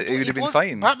 and he would have been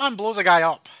fine. Batman blows a guy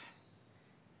up.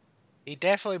 He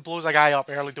definitely blows a guy up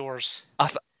early doors.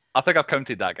 I think I've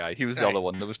counted that guy. He was the other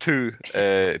one. There was two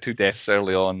deaths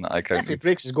early on. I counted. He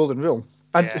breaks his golden rule.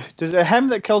 And does it him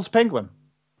that kills Penguin?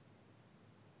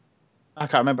 I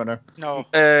can't remember now.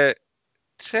 No.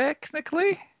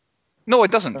 Technically, no,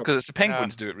 it doesn't, because it's the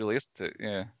Penguins do it, really, isn't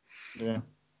it?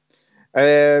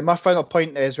 Yeah. My final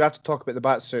point is we have to talk about the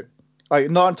Batsuit. Like,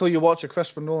 not until you watch a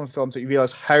Christopher Nolan film that you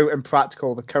realise how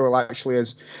impractical the cowl actually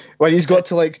is. When he's got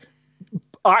to, like,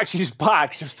 arch his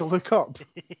back just to look up.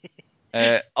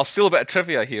 I'll steal a bit of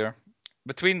trivia here.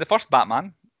 Between the first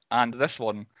Batman and this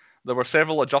one, there were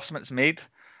several adjustments made,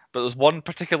 but there's one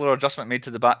particular adjustment made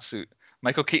to the Batsuit.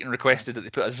 Michael Keaton requested that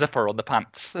they put a zipper on the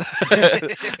pants.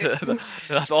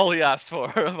 That's all he asked for,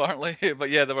 apparently. But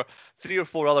yeah, there were 3 or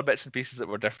 4 other bits and pieces that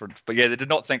were different. But yeah, they did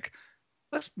not think,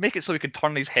 let's make it so we can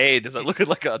turn his head. Is it looking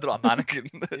like a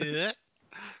mannequin?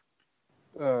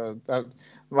 Yeah.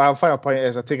 My final point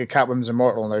is I take a Catwoman's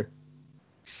immortal now.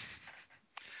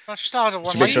 I still had one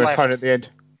Just make sure I left. turn at the end.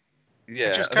 Yeah,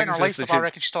 When she was I think counting her it's life just up, I that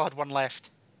reckon she still had one left.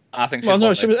 I think Well, she's no,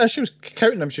 won she it. was, as she was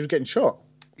counting them, she was getting shot.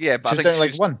 Yeah, but She I was think down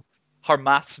like one. her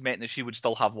maths meant that she would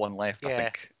still have one left. I Yeah.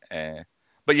 think.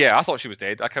 But yeah, I thought she was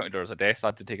dead. I counted her as a death. I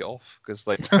had to take it off because,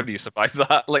 like, how do you survive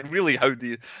that? Like, really, how do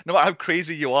you? No matter how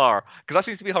crazy you are, because that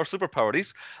seems to be her superpower.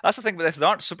 That's the thing with this. They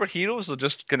aren't superheroes; they're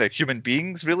just kind of human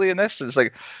beings, really. In this, it's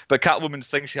like, but Catwoman's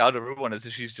thing she had over everyone is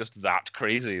that she's just that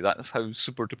crazy. That's how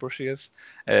super duper she is.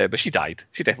 But she died.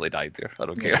 She definitely died there. I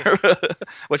don't care.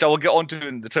 Which I will get onto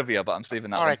in the trivia, but I'm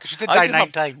saving that. All one. right, because she did I die do 9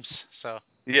 have- times, so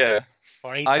Yeah.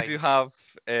 or 8 I times. do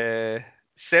have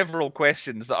several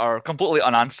questions that are completely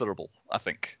unanswerable, I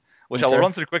think, which I will Okay.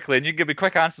 run through quickly, and you can give me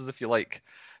quick answers if you like.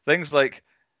 Things like,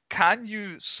 can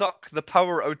you suck the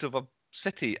power out of a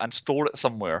city and store it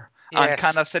somewhere? And Yes.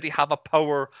 can a city have a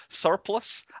power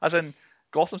surplus? As in,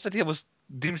 Gotham City was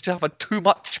deemed to have too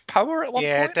much power at one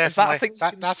Yeah, point? Is that a definitely. thing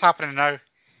you can- That's happening now.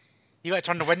 You got to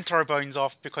turn the wind turbines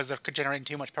off because they're generating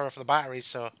too much power for the batteries.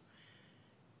 So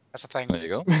that's a thing. There you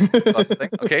go. That's the thing.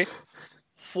 Okay.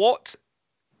 What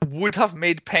would have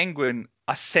made Penguin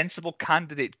a sensible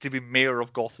candidate to be mayor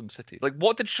of Gotham City? Like,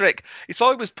 what did Shrek? He saw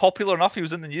he was popular enough, he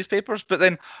was in the newspapers, but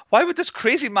then why would this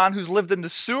crazy man who's lived in the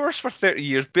sewers for 30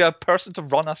 years be a person to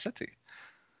run a city?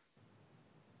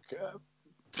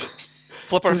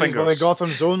 Flip our This is one of fingers.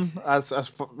 Gotham's own. That's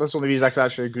the only reason I can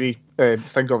actually agree.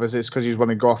 Think of is because he's one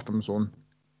of Gotham's own.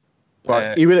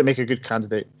 But he wouldn't make a good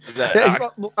candidate. I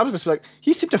was going to say, like,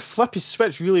 he seemed to flip his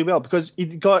switch really well because he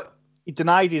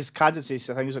denied his candidacy.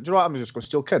 So I think he's like, do you know what? I'm just going to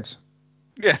steal kids.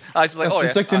 Yeah, I was like, That's oh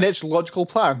just yeah, like the next logical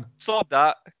plan. saw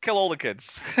that, kill all the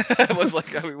kids. It was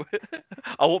like,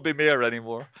 I won't be mayor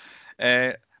anymore.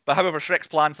 But however, Shrek's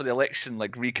plan for the election,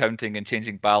 like recounting and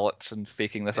changing ballots and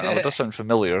faking this and that, does sound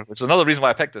familiar, which is another reason why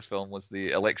I picked this film, was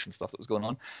the election stuff that was going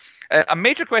on. A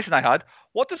major question I had,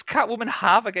 what does Catwoman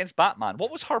have against Batman?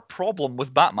 What was her problem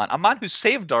with Batman? A man who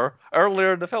saved her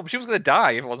earlier in the film. She was going to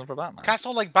die if it wasn't for Batman. Cats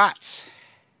don't like bats.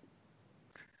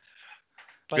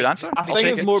 Good answer. I I'll think take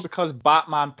it's it. more because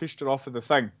Batman pushed her off of the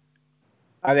thing.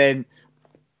 And then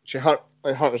she hurt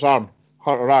her arm,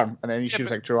 and then she was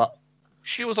but- like, do you know what?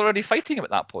 She was already fighting him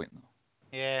at that point.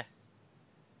 Yeah.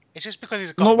 It's just because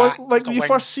he's got No, bat, like he's got when you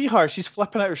wings. first see her, she's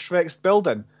flipping out of Shrek's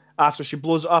building after she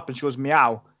blows it up and she goes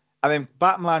meow. And then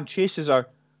Batman chases her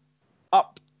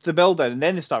up the building and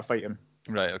then they start fighting.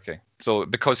 Right, okay. So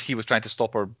because he was trying to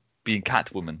stop her being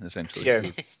Catwoman, essentially. Yeah,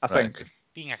 I think. Right.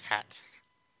 Being a cat.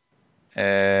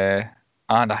 And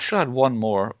I should have had one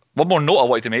more note I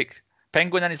wanted to make.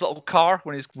 Penguin in his little car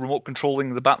when he's remote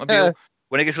controlling the Batmobile. Yeah.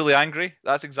 When he gets really angry,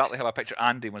 that's exactly how I picture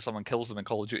Andy when someone kills him in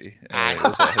Call of Duty. Aye.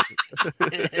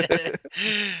 That's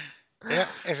Yeah,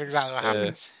 it's exactly what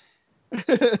happens.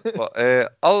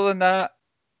 but other than that,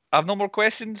 I have no more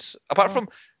questions. Apart from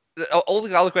all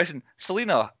the other questions,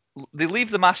 Selena, they leave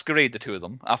the masquerade, the two of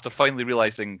them, after finally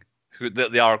realizing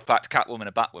that they are in fact Catwoman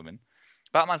and Batwoman.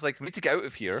 Batman's like, we need to get out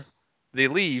of here. They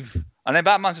leave, and then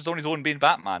Batman's just on his own being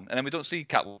Batman, and then we don't see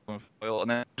Catwoman for a while, and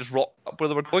then just rock up where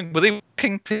they were going. Were they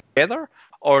working together,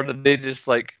 or did they just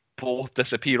like both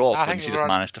disappear off I and think she they just were on-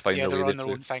 managed to find Yeah, a they're way on their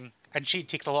to... own thing. And she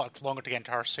takes a lot longer to get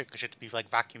into her suit because she had to be like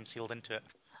vacuum sealed into it.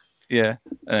 Yeah,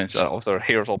 and it's, also her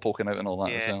hair's all poking out and all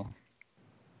that as Yeah. well.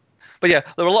 But yeah,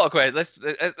 there were a lot of questions.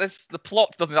 The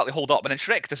plot doesn't exactly hold up, and then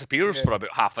Shrek disappears for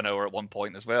about half an hour at one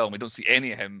point as well, and we don't see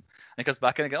any of him. And he comes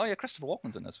back in again. Oh yeah, Christopher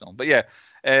Walken's in this film. But yeah,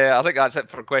 I think that's it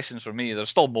for questions for me. There's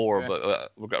still more, Yeah.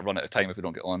 but we're going to run out of time if we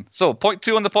don't get on. So point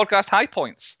 2 on the podcast: high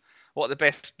points. What the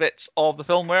best bits of the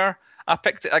film were? I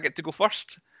picked it. I get to go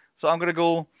first, so I'm going to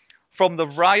go from the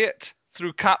riot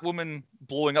through Catwoman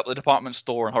blowing up the department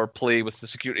store and her play with the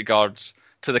security guards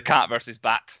to the cat versus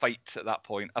bat fight at that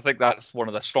point. I think that's one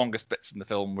of the strongest bits in the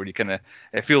film, where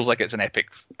it feels like it's an epic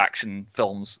action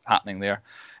film's happening there.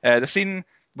 The scene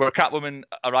where Catwoman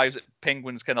arrives at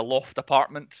Penguin's kind of loft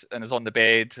apartment and is on the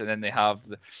bed, and then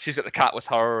she's got the cat with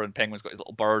her, and Penguin's got his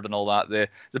little bird and all that.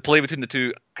 The play between the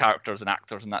two characters and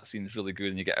actors in that scene is really good,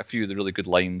 and you get a few of the really good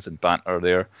lines and banter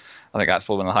there. I think that's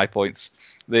probably one of the high points.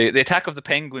 The attack of the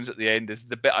penguins at the end is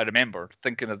the bit I remember,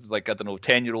 thinking of, like, I don't know,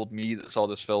 10-year-old me that saw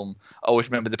this film. I always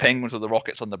remember the penguins with the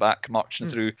rockets on the back marching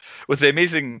through with the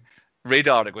amazing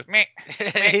radar that goes meh,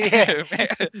 meh, meh,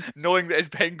 knowing that it's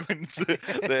penguins that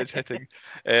it's hitting.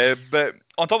 But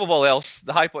on top of all else,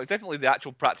 the high point is definitely the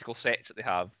actual practical sets that they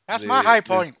have. That's my high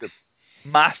point. The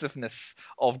massiveness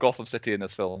of Gotham City in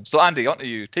this film. So Andy, on to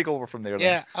you. Take over from there.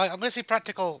 Yeah, I'm going to say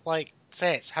practical like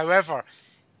sets. However,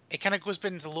 it kind of goes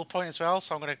into the low point as well,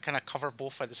 so I'm going to kind of cover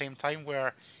both at the same time,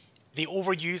 where they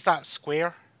overuse that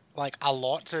square like a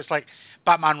lot. So it's like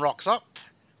Batman rocks up,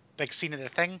 big scene of the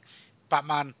thing.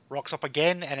 Batman rocks up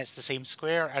again, and it's the same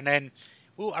square. And then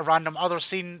Ooh, a random other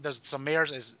scene. There's some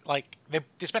mayors. Is like they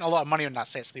spent a lot of money on that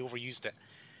set, so they overused it.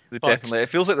 But- Definitely. It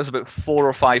feels like there's about 4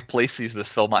 or 5 places this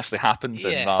film actually happens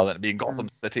in, Yeah. rather than it being Gotham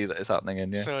City that is happening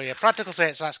in. Yeah. So yeah, practical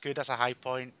sets. That's good. That's a high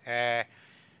point. I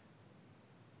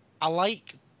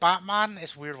like Batman.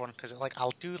 It's a weird one because like I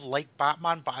do like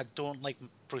Batman, but I don't like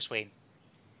Bruce Wayne.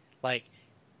 Like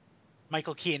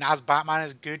Michael Keaton as Batman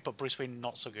is good, but Bruce Wayne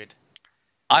not so good.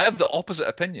 I have the opposite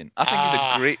opinion. I think he's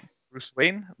a great Bruce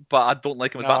Wayne, but I don't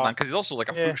like him as No. Batman because he's also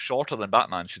like a Yeah. foot shorter than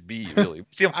Batman should be. Really,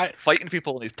 see him fighting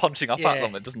people and he's punching up at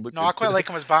them. It doesn't look. No, I quite like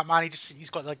him as Batman. He's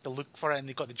got like the look for it, and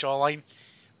he's got the jawline.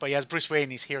 But yeah, as Bruce Wayne,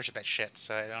 his hair's a bit shit,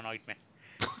 so it annoyed me.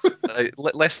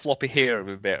 Less floppy hair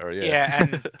would be better. Yeah. Yeah,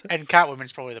 and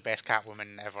Catwoman's probably the best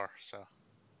Catwoman ever. So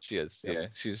She is. Yeah,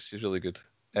 she's really good.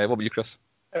 What about you, Chris?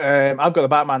 I've got the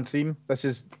Batman theme. This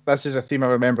is a theme I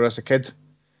remember as a kid.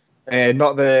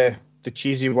 Not the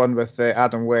cheesy one with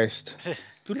Adam West.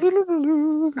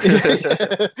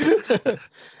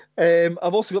 I've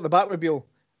also got the Batmobile.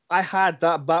 I had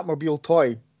that Batmobile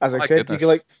toy as a My kid.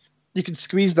 goodness. You could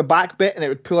squeeze the back bit and it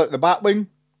would pull out the Batwing.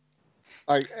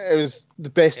 Like it was the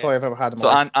best toy I've ever had in my So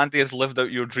life. Andy has lived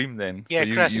out your dream then. yeah, So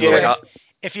you, Chris. you were yeah. like,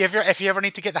 If you ever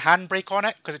need to get the handbrake on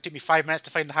it, because it took me 5 minutes to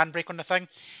find the handbrake on the thing,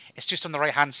 it's just on the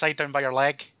right hand side down by your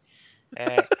leg.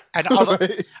 And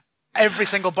Right. every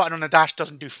single button on the dash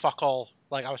doesn't do fuck all.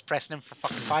 Like I was pressing them for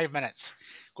fucking 5 minutes,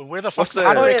 going where the fuck's What's the the-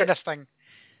 handbrake Oh, yeah. on this thing?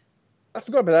 I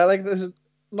forgot about that. Like this is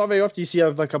not very often you see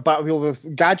like a Batmobile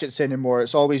with gadgets anymore.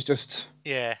 It's always just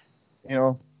Yeah.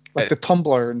 like the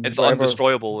tumbler and it's whatever.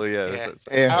 undestroyable. Yeah.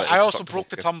 Yeah. Yeah. I also Fuck the broke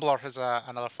the focus. tumbler as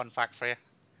another fun fact for you.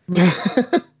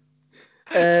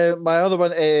 My other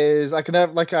one is I can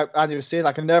never, like Andy was saying,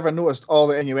 I can never noticed all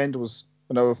the innuendos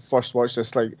when I first watched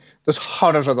this. Like there's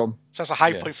hundreds of them. So that's a high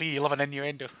Yeah. point for you. You love an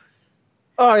innuendo.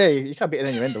 Oh yeah, you can't beat an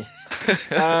innuendo.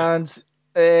 And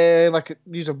like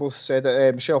these are both said,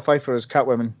 Michelle Pfeiffer is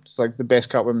Catwoman. It's like the best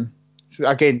Catwoman.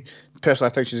 Again,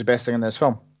 personally, I think she's the best thing in this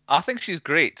film. I think she's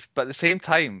great, but at the same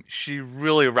time, she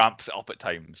really ramps it up at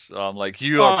times. Like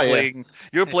you are Oh, yeah. playing,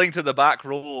 you're playing to the back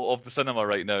row of the cinema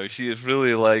right now. She is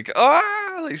really like,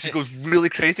 like she goes really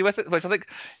crazy with it, which I think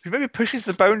she maybe pushes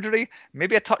the boundary,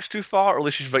 maybe a touch too far, or at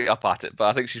least she's right up at it. But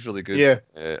I think she's really good Yeah.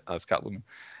 as Catwoman.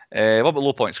 What about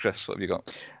low points, Chris? What have you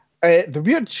got? The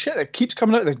weird shit that keeps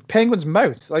coming out of the penguin's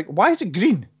mouth. Like, why is it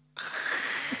green?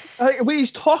 Like when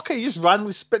he's talking, he just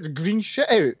randomly spits green shit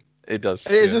out. It does.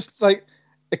 And it's yeah. just like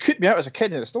it creeped me out as a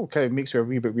kid, and it still kind of makes me a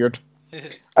wee bit weird.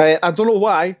 I don't know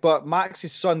why, but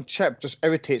Max's son Chip just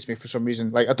irritates me for some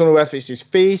reason. Like I don't know if it's his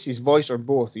face, his voice, or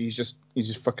both. He just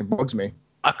fucking bugs me.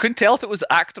 I couldn't tell if it was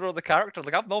the actor or the character.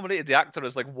 Like I've nominated the actor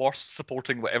as like worst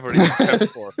supporting whatever he's out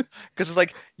for, because it's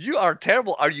like you are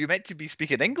terrible. Are you meant to be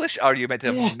speaking English? Are you meant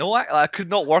to have no? I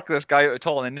could not work this guy out at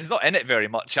all, and he's not in it very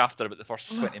much after about the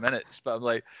first 20 minutes. But I'm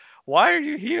like, why are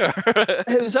you here?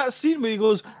 It was that scene where he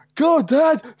goes, "Go,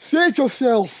 Dad, save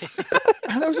yourself,"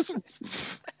 and I was just like,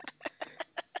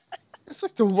 it's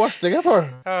like the worst thing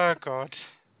ever. Oh god.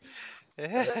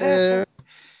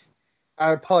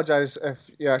 I apologise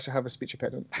if you actually have a speech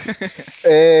impediment.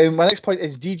 My next point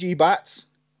is DG Bats.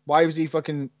 Why was he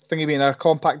fucking thingy being a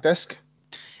compact disc?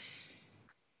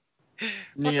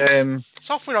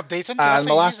 Software updates into and this.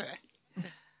 my I last- use it.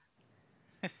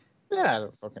 Yeah, I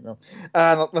don't fucking know.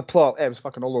 And the plot, it was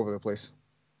fucking all over the place.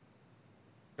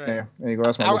 Right. Yeah, there you go.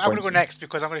 That's my I'm low going to points. go next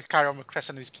because I'm going to carry on with Chris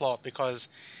and his plot because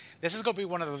this is going to be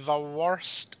one of the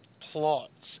worst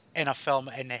plots in a film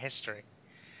in the history.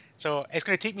 So it's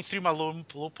going to take me through my low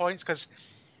points because,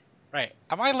 right,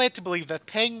 am I led to believe that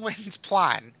Penguin's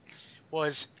plan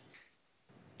was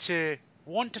to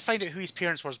want to find out who his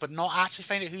parents was, but not actually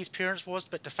find out who his parents was,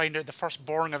 but to find out the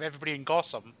firstborn of everybody in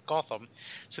Gotham,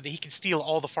 so that he can steal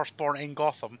all the firstborn in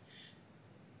Gotham?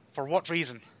 For what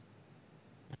reason?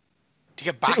 To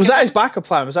get back. Was at that them? his backup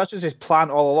plan? Was that just his plan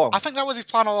all along? I think that was his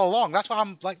plan all along. That's what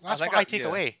I'm like. That's think what I that- take yeah.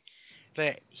 away.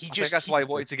 That he I think just that's why he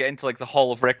wanted to get into like the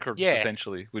Hall of Records. Yeah.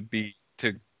 Essentially, would be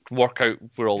to work out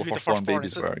where all the who firstborn firstborn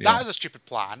babies is. were. That is a stupid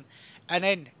plan. And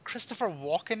then Christopher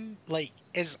Walken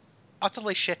is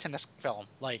utterly shit in this film.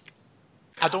 Like,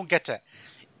 I don't get it.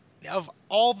 Of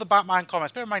all the Batman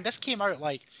comics, bear in mind this came out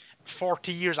like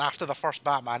 40 years after the first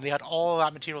Batman. They had all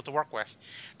that material to work with.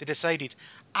 They decided,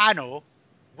 I know,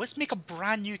 let's make a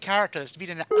brand new character that's been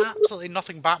in absolutely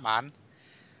nothing Batman.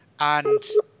 And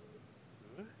what's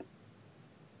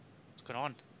going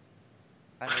on?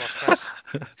 I think we lost Chris.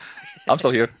 I'm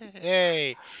still here.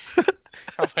 Hey.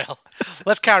 Oh well.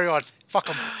 Let's carry on. Fuck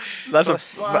him. That's a.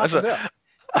 What That's happened a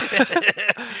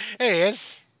there? Here he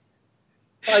is.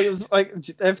 Like, it was like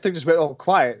everything just went all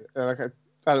quiet. Like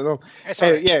I don't know. It's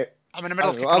Anyway, alright. yeah, I'm in the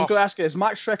middle of I kicking was off. going to ask you, is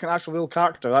Max Schreck an actual real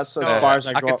character? That's as No. far as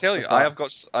I got. can tell you, with I've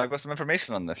that. got some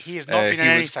information on this. He has not been in was,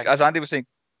 anything. as Andy was saying,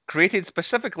 created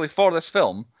specifically for this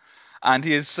film, and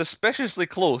he is suspiciously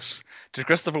close to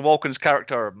Christopher Walken's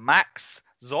character Max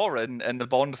Zorin in the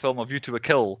Bond film of View to a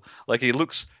Kill. Like, he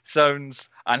looks, sounds,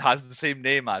 and has the same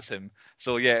name as him.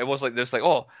 So yeah, it was like this, like,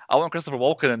 oh, I want Christopher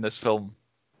Walken in this film.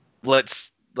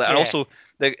 And also,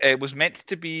 it was meant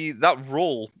to be, that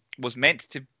role was meant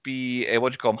to be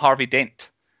what do you call him, Harvey Dent.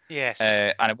 Yes.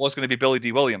 And it was going to be Billy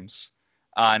D. Williams,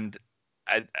 and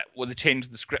well, they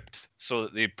changed the script so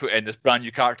that they put in this brand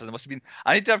new character. There must have been,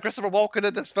 I need to have Christopher Walken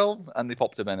in this film, and they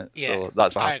popped him in it. Yeah. So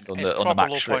that's what happened on the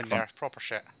Max low Schreck point front. there. Proper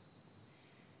shit.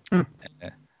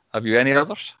 Have you any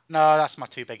others? No, that's my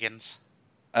two big ins.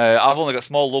 I've only got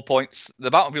small low points. The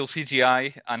Batmobile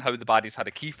CGI and how the baddies had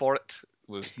a key for it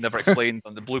was never explained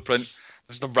on the blueprint.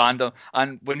 There's the random,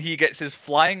 and when he gets his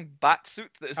flying bat suit,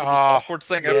 that is the most awkward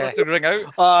thing ever to ring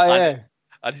out. Oh, yeah.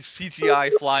 And his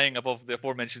CGI flying above the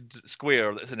aforementioned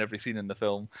square that's in every scene in the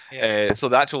film. Yeah. So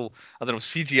the actual, I don't know,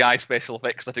 CGI special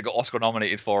effects that it got Oscar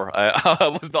nominated for,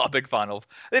 I was not a big fan of.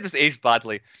 They just aged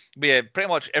badly. But yeah, pretty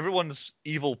much everyone's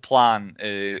evil plan,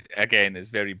 again, is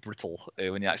very brittle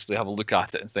when you actually have a look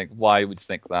at it and think, why would you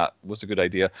think that was a good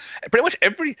idea? Pretty much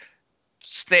every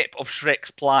step of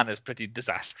Shrek's plan is pretty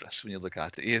disastrous when you look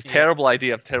at it. He has terrible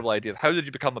ideas. How did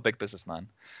you become a big businessman?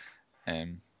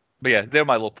 But yeah, they're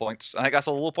my low points. I think that's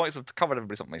all the low points. We've covered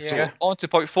everybody something. Yeah. So on to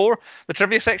point 4, the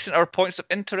trivia section, our points of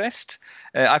interest.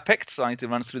 I picked, so I need to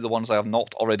run through the ones I have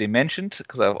not already mentioned,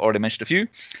 because I've already mentioned a few.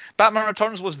 Batman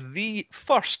Returns was the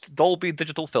first Dolby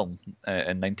Digital film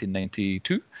in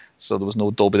 1992, so there was no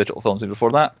Dolby Digital films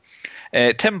before that.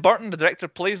 Tim Burton, the director,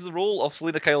 plays the role of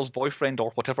Selena Kyle's boyfriend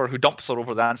or whatever, who dumps her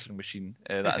over the answering machine.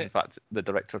 That is, in fact, the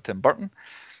director, Tim Burton.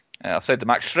 I've said the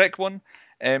Max Schreck one.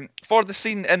 For the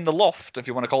scene in the loft, if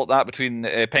you want to call it that, between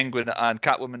Penguin and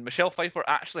Catwoman, Michelle Pfeiffer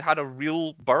actually had a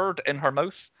real bird in her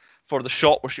mouth for the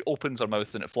shot where she opens her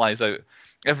mouth and it flies out.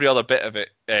 Every other bit of it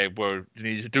where you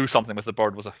needed to do something with the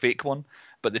bird was a fake one,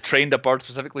 but they trained a bird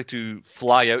specifically to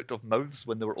fly out of mouths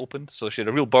when they were opened, so she had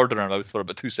a real bird in her mouth for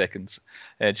about 2 seconds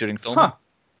during filming.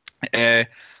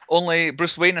 Only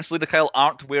Bruce Wayne and Selena Kyle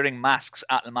aren't wearing masks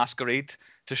at the masquerade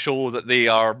to show that they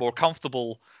are more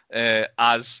comfortable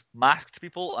as masked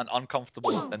people and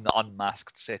uncomfortable in the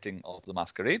unmasked setting of the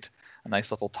masquerade. A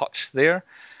nice little touch there.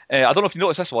 I don't know if you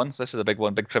noticed this one. This is a big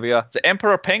one, big trivia. The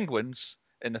Emperor Penguins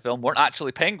in the film weren't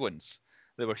actually penguins.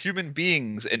 They were human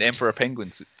beings in Emperor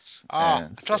Penguin suits.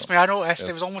 Trust me, I noticed.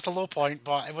 It was almost a low point,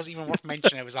 but it wasn't even worth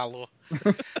mentioning it was that low.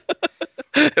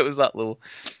 It was that low.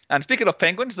 And speaking of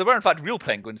penguins, there were in fact real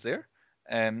penguins there.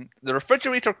 The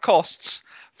refrigerator costs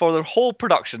for their whole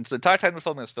production, so the entire time we're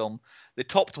filming this film, they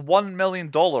topped $1 million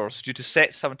due to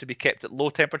sets having to be kept at low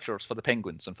temperatures for the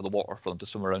penguins and for the water for them to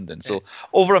swim around in. So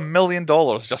over $1 million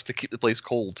just to keep the place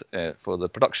cold for the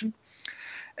production.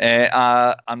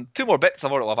 And 2 more bits.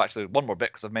 I've actually 1 more bit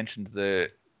because I've mentioned the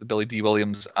Billy D.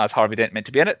 Williams as Harvey Dent meant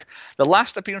to be in it. The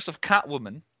last appearance of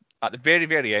Catwoman at the very,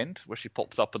 very end, where she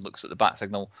pops up and looks at the bat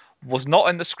signal, was not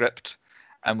in the script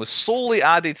and was solely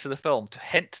added to the film to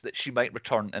hint that she might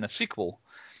return in a sequel.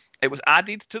 It was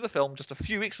added to the film just a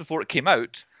few weeks before it came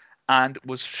out and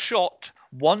was shot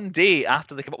 1 day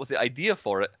after they came up with the idea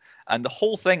for it. And the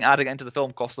whole thing, adding it into the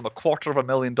film, cost them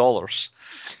 $250,000.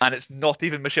 And it's not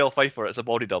even Michelle Pfeiffer, it's a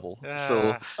body double.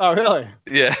 So, oh, really?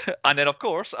 Yeah. And then, of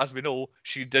course, as we know,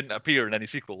 she didn't appear in any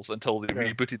sequels until they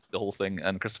rebooted the whole thing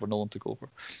and Christopher Nolan took over.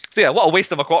 So, yeah, what a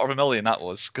waste of $250,000 that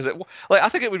was. Because I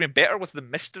think it would have been better with the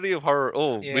mystery of her,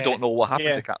 we don't know what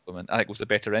happened to Catwoman. I think it was a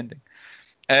better ending.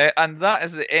 And that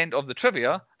is the end of the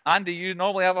trivia. Andy, you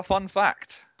normally have a fun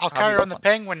fact. I'll carry on the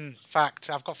penguin fact.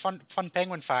 I've got fun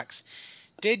penguin facts.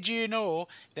 Did you know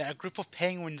that a group of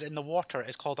penguins in the water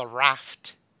is called a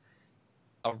raft?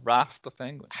 A raft of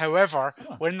penguins. However,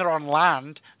 when they're on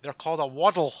land, they're called a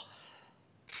waddle.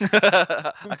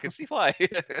 I can see why.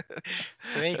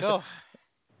 So there you go.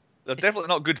 They're definitely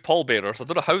not good pallbearers. I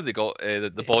don't know how they got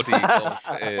the body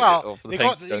of the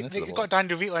penguins. They got Dan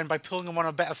DeVito in by pulling them on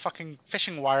a bit of fucking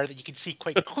fishing wire that you can see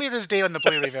quite clear as day on the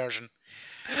Blu-ray version.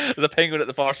 The penguin at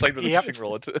the far side with the fishing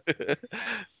rod.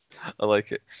 I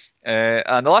like it.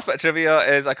 And the last bit of trivia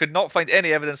is I could not find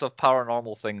any evidence of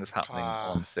paranormal things happening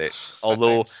on set.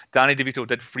 Although Danny DeVito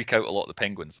did freak out a lot of the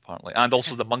penguins, apparently. And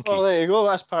also the monkey. Oh, there you go.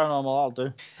 That's paranormal. I'll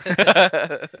do.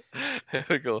 Here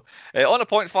we go. On to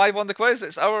point 5 on the quiz.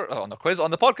 It's on the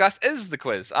podcast is the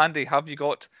quiz. Andy, have you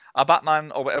got a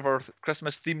Batman or whatever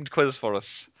Christmas-themed quiz for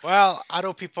us? Well, I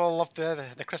know people loved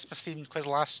the Christmas-themed quiz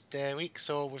last week,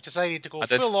 so we've decided to go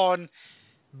full-on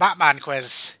Batman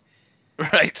quiz.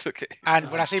 Right. Okay.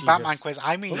 And when I say Jesus. Batman quiz,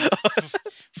 I mean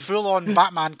full-on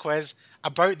Batman quiz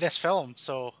about this film.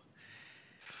 So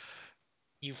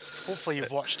hopefully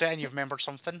you've watched it and you've remembered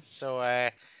something. So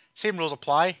same rules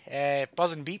apply.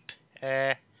 Buzz and beep,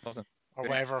 Wasn't. or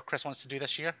whatever Chris wants to do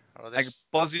this year. Or I think this.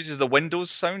 Buzz uses the Windows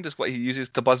sound, is what he uses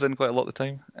to buzz in quite a lot of the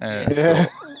time. Yes. Yeah. So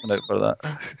I'm out for that.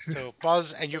 So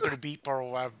Buzz, and you're going to beep or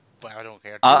whatever. Well, I don't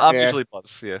care. I'm Yeah. usually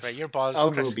Buzz. Yes. Right, you're Buzz.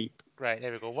 I'll Chris- go beep. Right,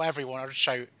 there we go. Whatever you want, or just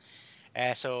shout.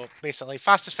 So basically,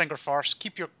 fastest finger first.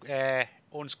 Keep your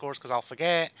own scores because I'll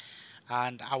forget.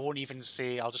 And I won't even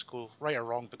say, I'll just go right or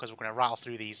wrong because we're going to rattle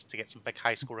through these to get some big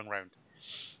high scoring round.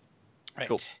 Right.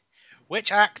 Cool.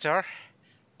 Which actor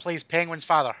plays Penguin's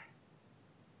father?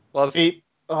 Buzz. Beep.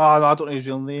 Oh, no, I don't know his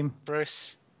real name.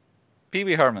 Bruce. Pee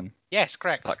Wee Herman. Yes,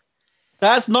 correct. Fuck.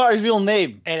 That's not his real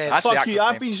name. It is. That's the Fuck actor's you.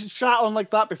 I've name. been shot on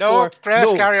like that No, before.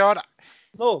 Chris, carry on.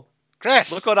 No.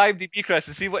 Chris. Look on IMDb, Chris,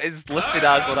 and see what is listed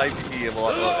as on IMDb. And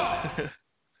we'll have a look.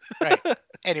 Right.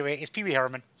 Anyway, it's Pee Wee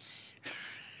Herman.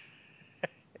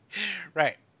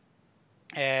 Right.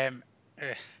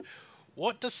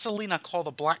 What does Selena call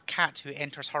the black cat who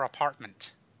enters her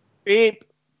apartment? Beep.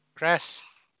 Chris.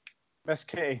 Miss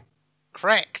K.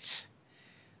 Correct.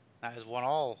 That is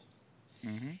 1-1.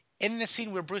 Mhm. In the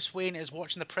scene where Bruce Wayne is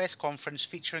watching the press conference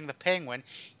featuring the Penguin,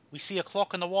 we see a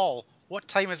clock on the wall. What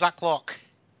time is that clock?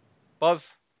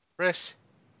 Buzz. Bruce?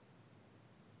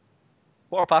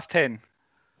 10:15.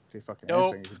 Say fucking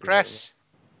Nope. anything, you could do Chris?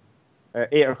 it.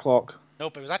 8 o'clock.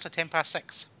 Nope, it was actually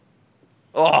 6:10.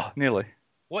 Oh, nearly.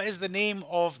 What is the name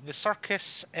of the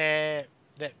circus that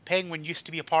Penguin used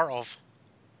to be a part of?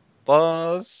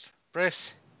 Buzz.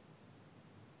 Bruce?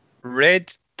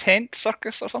 Red Tent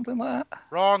Circus or something like that.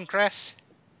 Wrong, Chris?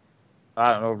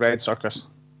 I don't know. Red Circus.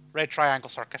 Red Triangle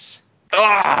Circus.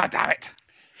 Ah, damn it.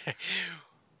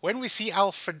 When we see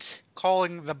Alfred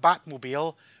calling the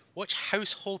Batmobile, which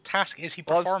household task is he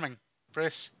Buzz. performing?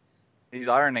 Bruce? He's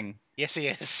ironing. Yes, he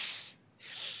is.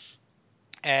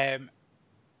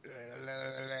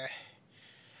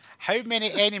 How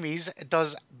many enemies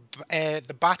does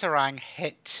the Batarang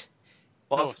hit?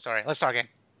 Oh, Buzz. sorry. Let's start again.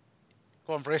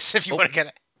 Go on, Bruce, if you Oh. want to get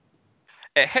it.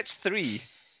 It hits 3,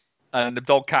 and the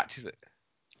dog catches it.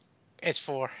 It's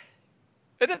 4.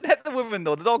 It didn't hit the woman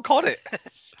though. The dog caught it.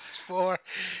 It's 4.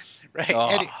 Right.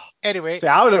 Oh. Anyway, See,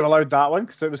 I would have allowed that one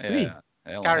because it was 3. Yeah,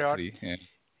 I only Carry hit on. 3.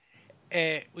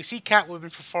 Yeah. we see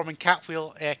Catwoman performing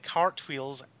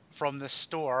cartwheels from the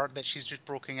store that she's just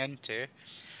broken into.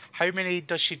 How many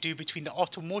does she do between the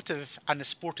automotive and the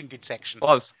sporting goods section?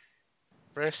 Buzz.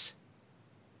 Bruce?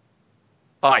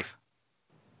 5.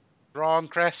 Wrong,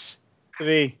 Chris?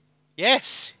 3.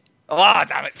 Yes. Ah,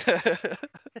 damn it.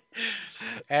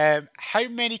 How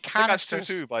many I think that's canisters?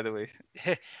 2-2, by the way.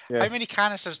 Yeah. How many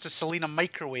canisters does Selena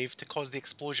microwave to cause the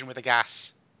explosion with the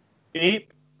gas?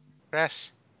 Beep.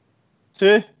 Chris?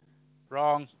 2.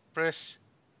 Wrong. Bruce?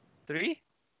 3?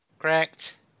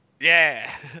 Correct. Yeah.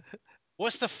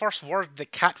 What's the first word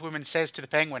that Catwoman says to the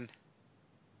Penguin?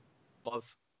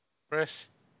 Buzz. Bruce?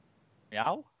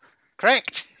 Meow?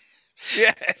 Correct.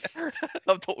 Yeah.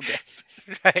 I'm total guess.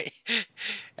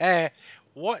 Right.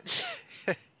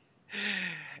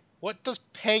 What does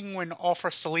Penguin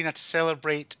offer Selena to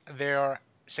celebrate their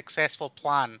successful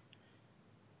plan?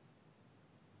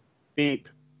 Beep.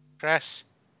 Chris?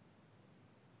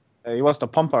 He wants to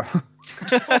pump her.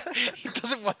 He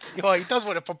doesn't want. Oh, he does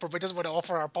want to pump her, but he doesn't want to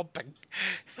offer her pumping.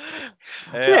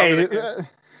 I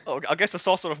guess a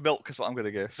saucer of milk is what I'm going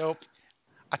to guess. Nope.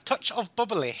 A touch of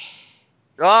bubbly.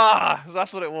 Ah,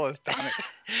 that's what it was. Damn it.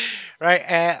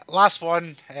 Right. Last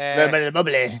one.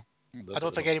 Bubbly. I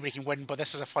don't think anybody can win, but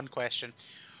this is a fun question.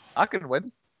 I can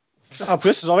win. Oh,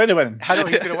 Bruce is already winning. I know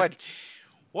he's going to win.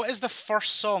 What is the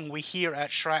first song we hear at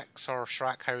Shrek's, or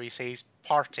Shrek, how he says,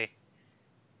 party?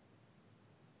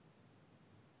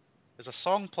 There's a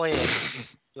song playing.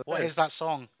 What is that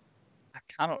song? I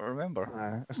cannot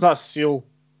remember. It's not Seal.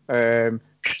 Spyro.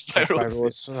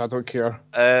 Spyros. I don't care.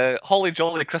 Holly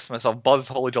Jolly Christmas of Buzz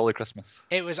Holly Jolly Christmas.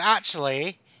 It was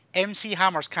actually MC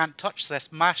Hammer's Can't Touch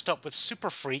This mashed up with Super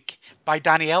Freak by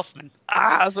Danny Elfman.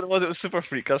 Ah, that's what it was. It was Super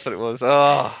Freak. That's what it was.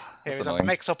 Oh, It was a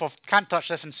mix up of Can't Touch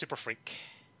This and Super Freak.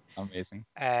 Amazing.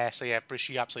 So yeah, Bruce,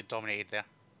 you absolutely dominated there.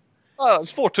 Oh, it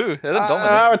was 4-2. It didn't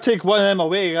dominate. I would take one of them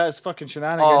away. That's fucking Oh,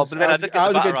 shenanigans. but then I did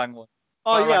get the Batarang one.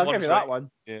 Oh, Batarang yeah, I'll one give you was that right.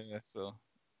 one. Yeah, so.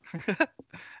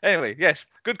 Anyway, yes,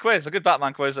 good quiz, a good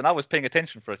Batman quiz, and I was paying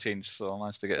attention for a change, so I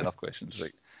managed to get enough questions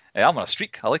right. I'm on a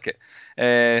streak, I like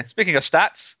it. Speaking of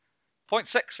stats,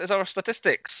 0.6 is our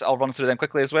statistics. I'll run through them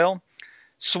quickly as well.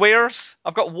 Swears,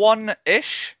 I've got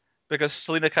 1-ish, because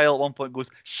Selena Kyle at one point goes,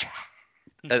 "Shh,"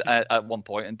 at one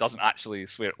point and doesn't actually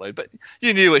swear it loud, but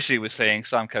you knew what she was saying,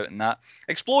 so I'm counting that.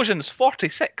 Explosions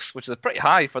 46, which is pretty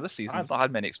high for this season. I've not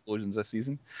had many explosions this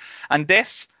season. And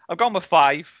deaths, I've gone with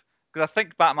 5 because I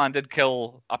think Batman did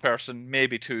kill a person,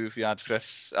 maybe 2 if you had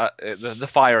Chris, the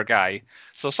fire guy.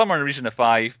 So somewhere in the region of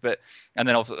 5, and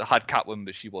then also had Catwoman,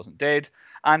 but she wasn't dead.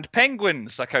 And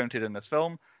penguins are counted in this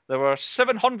film. There were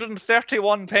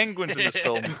 731 penguins in this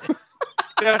film.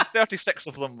 36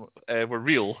 of them were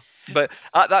real. But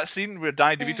at that scene where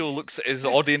Danny DeVito looks at his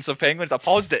audience of penguins, I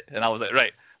paused it and I was like,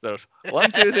 right, there's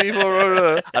 1, 2, 3,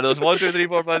 4, and there's 1, 2, 3,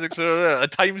 4, 5, 6, I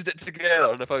times it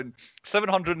together and I found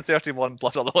 731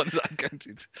 plus other ones that I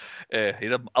counted. He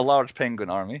had a large penguin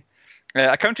army.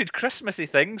 I counted Christmassy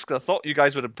things because I thought you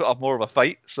guys would have put up more of a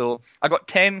fight. So I got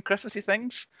 10 Christmassy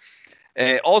things.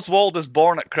 Oswald is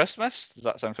born at Christmas. Does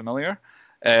that sound familiar?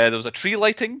 There was a tree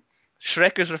lighting.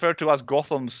 Shrek is referred to as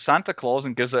Gotham's Santa Claus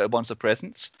and gives out a bunch of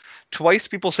presents. Twice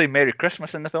people say Merry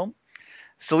Christmas in the film.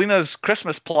 Selina's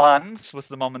Christmas plans with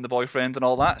the mum and the boyfriend and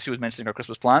all that. She was mentioning her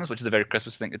Christmas plans, which is a very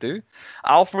Christmas thing to do.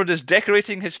 Alfred is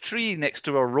decorating his tree next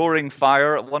to a roaring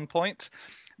fire at one point.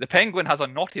 The Penguin has a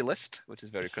naughty list, which is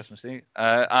very Christmassy.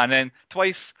 And then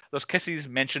twice there's kisses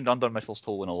mentioned under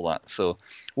mistletoe and all that. So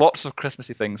lots of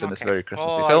Christmassy things in this very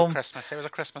Christmassy film. Christmas. It was a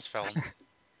Christmas film.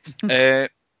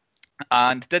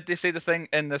 And did they say the thing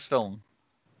in this film?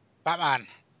 Batman.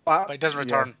 But it doesn't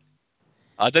return. Yeah.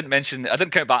 I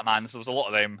didn't count Batman, so there was a lot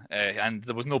of them, and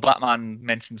there was no Batman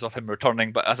mentions of him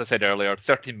returning, but as I said earlier,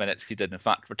 13 minutes he did in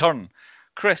fact return.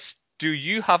 Chris, do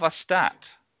you have a stat?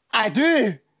 I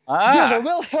do! There's a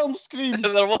Wilhelm scream!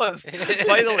 There was!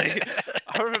 Finally!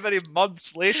 However many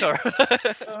months later.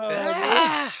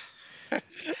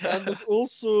 And there's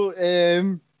also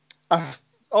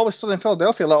always Southern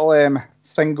Philadelphia little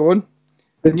thing going.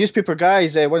 The newspaper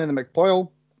guys, one in the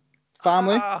McPoyle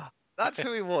family. That's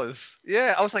who he was.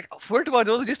 Yeah, I was like, where do I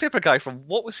know the newspaper guy from?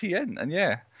 What was he in? And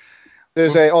yeah.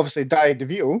 There's obviously Danny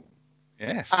DeVito.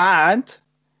 Yes. And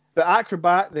the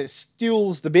acrobat that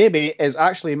steals the baby is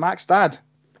actually Mac's dad.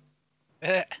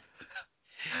 I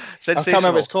can't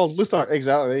remember what it's called. Luther.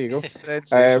 Exactly, there you go.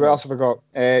 What else have I got?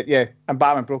 Yeah, and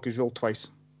Batman broke his rule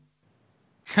twice.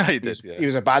 He did, yeah. He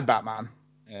was a bad Batman.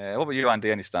 What about you,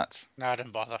 Andy? Any stats? No, I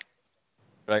didn't bother.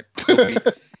 Right.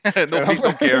 No, please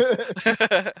don't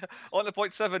care. On to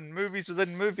point 7, movies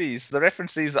within movies. The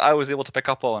references that I was able to pick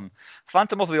up on: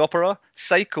 Phantom of the Opera,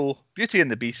 Psycho, Beauty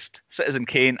and the Beast, Citizen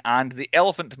Kane, and The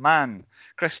Elephant Man.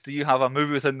 Chris, do you have a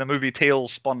movie within the movie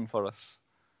tales spun for us?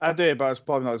 I do, but it's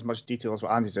probably not as much detail as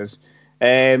what Andy's is.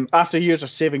 After years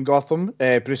of saving Gotham,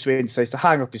 Bruce Wayne decides to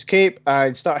hang up his cape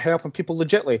and start helping people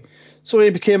legitly. So he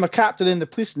became a captain in the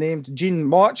police named Gene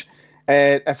March.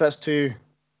 If that's too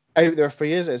out there for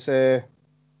you, it's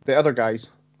the other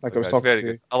guys, like I was talking very to.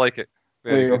 Good. I like it.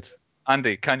 Very good.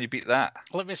 Andy, can you beat that?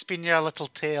 Let me spin you a little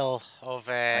tale of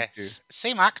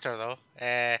same actor though.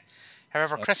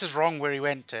 However, Chris is wrong where he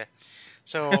went to.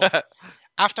 So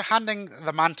after handing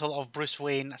the mantle of Bruce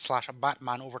Wayne /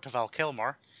 Batman over to Val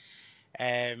Kilmer,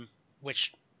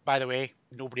 which, by the way,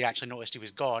 nobody actually noticed he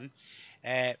was gone.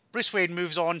 Bruce Wayne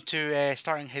moves on to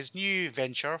starting his new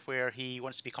venture where he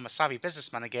wants to become a savvy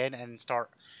businessman again and start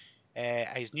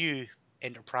his new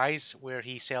enterprise where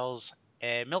he sells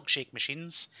milkshake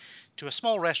machines to a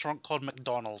small restaurant called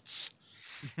McDonald's.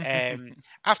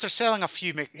 After selling a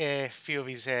few of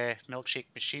his milkshake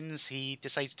machines, he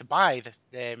decides to buy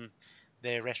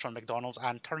the restaurant McDonald's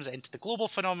and turns it into the global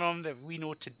phenomenon that we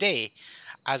know today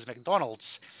as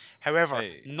McDonald's. However,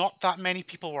 not that many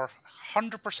people were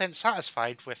 100%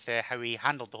 satisfied with how he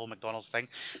handled the whole McDonald's thing,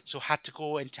 so had to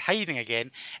go into hiding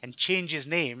again and change his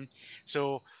name.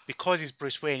 So because he's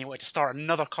Bruce Wayne, he wanted to start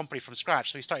another company from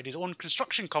scratch. So he started his own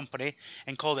construction company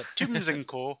and called it Toombs &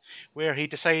 Co., where he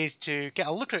decided to get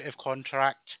a lucrative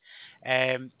contract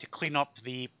to clean up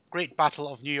the Great Battle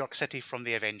of New York City from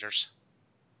the Avengers.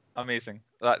 Amazing.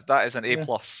 That is an A+,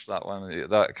 that one.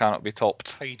 That cannot be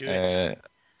topped. How you do it?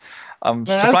 I'm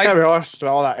That's surprised. gotta be honest with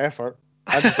all that effort.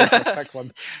 I just want to pick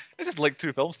one. It's just like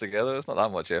 2 films together. It's not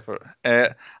that much effort.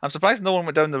 I'm surprised no one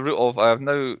went down the route of. I have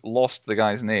now lost the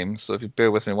guy's name, so if you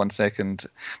bear with me 1 second.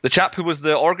 The chap who was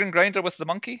the organ grinder with the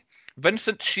monkey,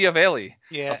 Vincent Schiavelli.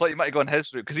 Yeah. I thought you might have gone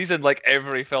his route because he's in like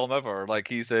every film ever. Like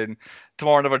he's in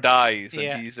Tomorrow Never Dies,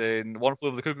 and he's in One Flew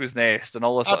Over the Cuckoo's Nest, and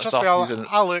all this sort of stuff.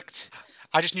 I looked.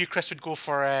 I just knew Chris would go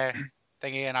for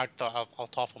thingy, and I thought I'll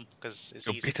top him because it's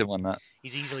easy. Beat him on that.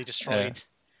 He's easily destroyed.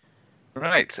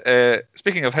 Right.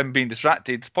 Speaking of him being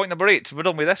distracted, point number 8.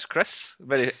 Riddle me this, Chris.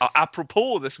 Very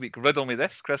apropos this week. Riddle me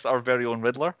this, Chris, our very own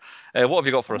Riddler. What have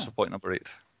you got for us for point number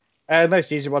 8?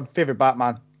 Nice, easy one. Favorite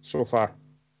Batman so far?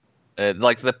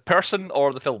 Like the person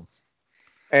or the film?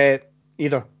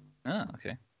 Either. Ah,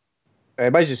 okay.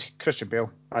 Mine's just Christian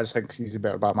Bale. I just think he's a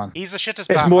better Batman. He's the shittest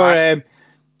It's Batman.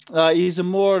 more. He's a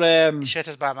more.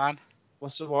 Shittest Batman.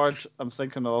 What's the word I'm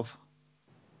thinking of?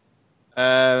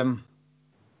 I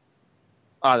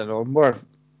don't know. More.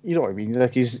 You know what I mean?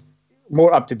 Like he's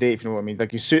more up to date. If you know what I mean?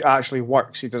 Like his suit actually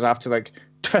works. He doesn't have to like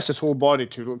twist his whole body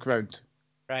to look round.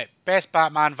 Right. Best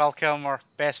Batman, Val Kilmer.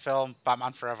 Best film,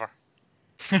 Batman Forever.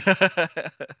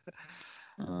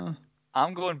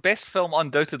 I'm going best film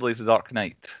undoubtedly is The Dark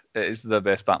Knight. It is the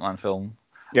best Batman film.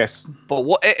 Yes. But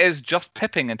what it is just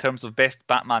pipping in terms of best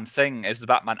Batman thing is the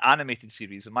Batman animated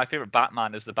series. And my favourite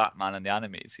Batman is the Batman in the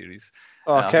animated series.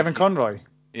 Kevin Conroy.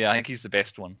 Yeah, I think he's the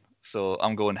best one. So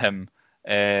I'm going him.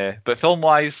 But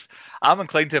film-wise, I'm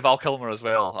inclined to Val Kilmer as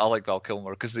well. I like Val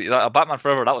Kilmer because Batman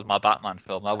Forever, that was my Batman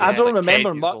film. I don't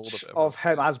remember much of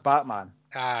him as Batman.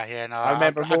 Yeah, no. I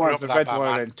remember more of the Riddler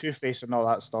Batman. and Two-Face and all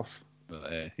that stuff.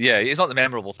 But, yeah, he's not the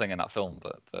memorable thing in that film,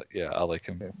 but yeah, I like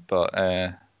him. Yeah. But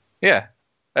yeah,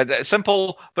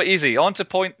 simple but easy. On to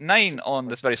point 9 on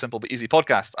this very simple but easy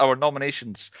podcast. Our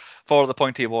nominations for the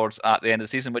Pointy Awards at the end of the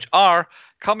season, which are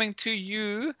coming to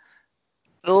you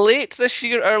late this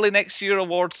year, early next year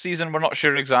awards season. We're not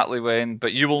sure exactly when,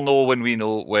 but you will know when we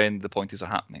know when the Pointies are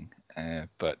happening.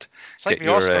 But it's like the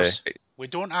Oscars. We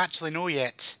don't actually know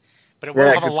yet, but it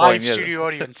will have a live studio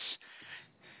audience.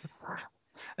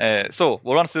 So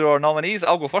we'll run through our nominees.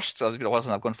 I'll go first. It's been a while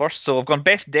since I've gone first. So I've gone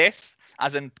best death,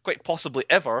 as in quite possibly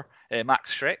ever,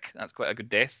 Max Schreck. That's quite a good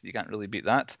death. You can't really beat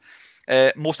that.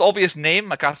 Most obvious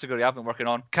name, a category I've been working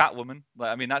on, Catwoman.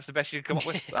 I mean, that's the best you can come up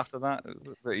with after that.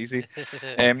 Very easy.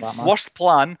 Worst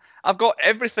plan. I've got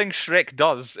everything Shrek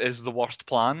does is the worst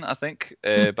plan, I think.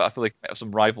 But I feel like I have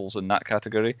some rivals in that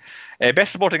category.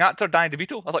 Best supporting actor, Danny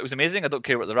DeVito. I thought it was amazing. I don't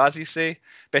care what the Razzies say.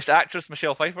 Best actress,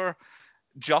 Michelle Pfeiffer.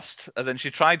 Just as in she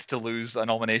tried to lose a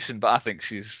nomination, but I think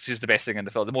she's the best thing in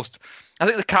the film. I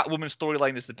think the Catwoman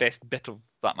storyline is the best bit of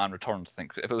Batman Returns. I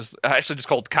think if it was actually just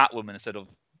called Catwoman instead of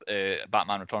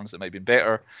Batman Returns, it might be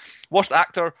better. Worst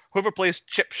actor, whoever plays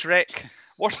Chip Shrek.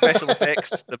 Worst special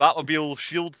effects, the Batmobile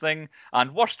shield thing,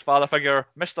 and worst father figure,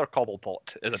 Mr.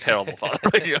 Cobblepot is a terrible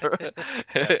father figure.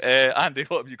 Andy,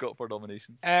 what have you got for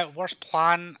nominations? Worst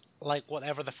plan, like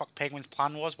whatever the fuck Penguin's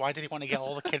plan was. Why did he want to get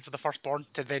all the kids of the firstborn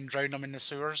to then drown them in the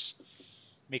sewers?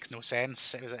 Makes no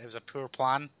sense. It was a poor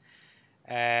plan.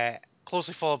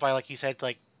 Closely followed by, like you said,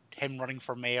 like him running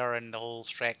for mayor and the whole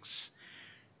Shrek's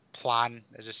plan.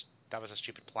 That was a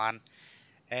stupid plan.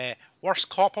 Worst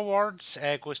cop awards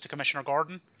goes to Commissioner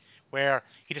Gordon, where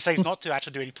he decides not to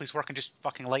actually do any police work and just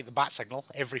fucking light the bat signal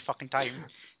every fucking time.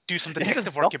 Do some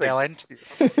detective work, you bellend.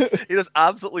 He does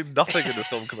absolutely nothing in this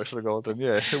film, Commissioner Gordon.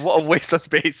 Yeah, what a waste of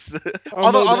space.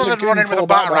 Other than running with a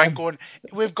batarang going,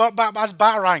 we've got Batman's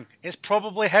batarang. It's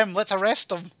probably him. Let's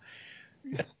arrest him.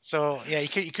 So yeah, you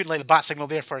couldn't light the bat signal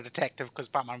there for a detective because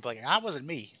Batman would be like, that wasn't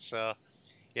me. So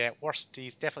yeah, worst.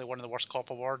 He's definitely one of the worst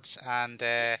cop awards, and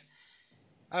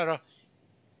I don't know.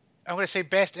 I'm going to say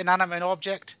best inanimate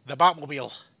object, the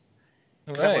Batmobile.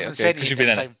 Because it wasn't sentient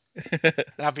this time. And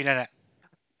I've been in it.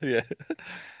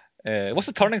 Yeah. What's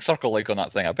the turning circle like on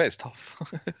that thing? I bet it's tough.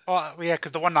 Oh, yeah,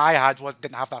 because the one that I had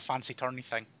didn't have that fancy turny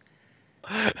thing.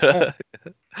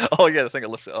 Oh, yeah, the thing that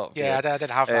lifts it up. Yeah, I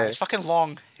didn't have that. It's fucking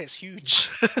long. It's huge.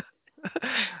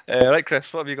 Right,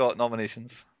 Chris, what have you got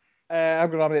nominations? I'm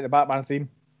going to nominate the Batman theme,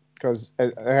 because I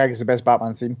think it's the best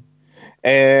Batman theme.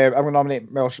 I'm going to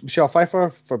nominate Michelle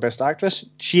Pfeiffer for Best Actress.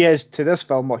 She is to this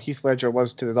film what Heath Ledger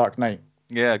was to The Dark Knight.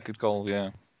 Yeah, good call, yeah.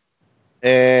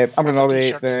 I'm going to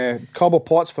nominate the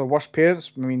Cobblepotts for Worst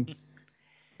Parents. I mean,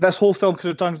 this whole film could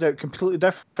have turned out completely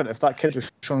different if that kid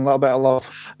was shown a little bit of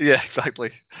love. Yeah, exactly.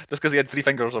 Just because he had 3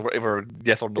 fingers or whatever,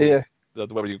 yes or no. Yeah.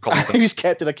 Whatever you call it. He was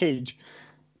kept in a cage.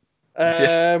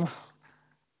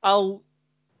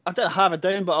 I didn't have it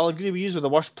down, but I'll agree with you with the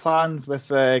worst plan with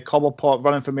Cobblepot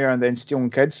running for mayor and then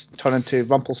stealing kids, turning to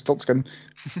Rumpelstiltskin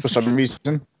for some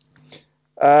reason.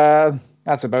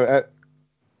 That's about it.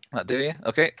 That do you?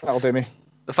 Okay. That'll do me.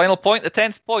 The final point, the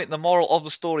 10th point, the moral of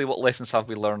the story. What lessons have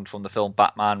we learned from the film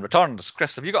Batman Returns?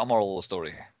 Chris, have you got a moral of the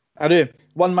story? I do.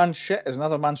 One man's shit is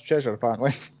another man's treasure,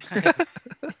 apparently.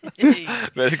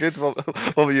 Very good. What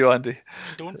about you, Andy?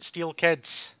 Don't steal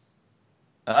kids.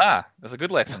 Ah, that's a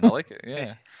good lesson. I like it.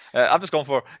 Yeah. I've just gone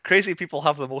for crazy people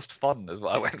have the most fun is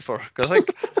what I went for. Because I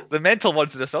think the mental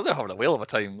ones in this film, they're having a whale of a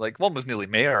time. Like, one was nearly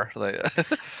mayor. Like,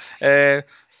 10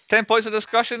 points of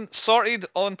discussion. Sorted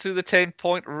onto the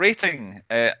 10-point rating.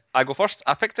 I go first.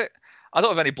 I picked it. I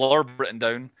don't have any blurb written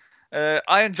down.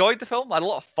 I enjoyed the film. I had a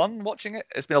lot of fun watching it.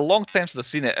 It's been a long time since I've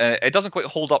seen it. It doesn't quite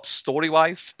hold up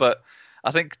story-wise, but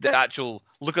I think the actual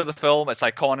look of the film, it's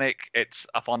iconic, it's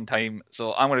a fun time.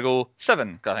 So I'm going to go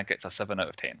 7, because I think it's a 7 out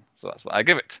of 10. So that's what I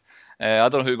give it. I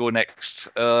don't know who to go next.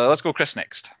 Let's go Chris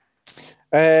next.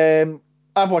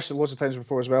 I've watched it loads of times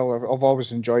before as well. I've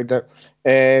always enjoyed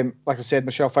it. Like I said,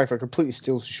 Michelle Pfeiffer completely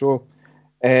steals the show.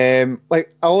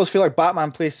 Like I always feel like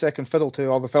Batman plays second fiddle to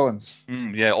all the villains.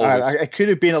 Yeah, always. It could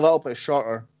have been a little bit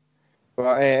shorter,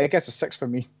 but it gets a 6 for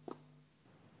me.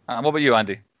 What about you,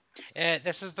 Andy?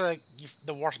 This is the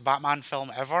worst Batman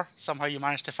film ever. Somehow you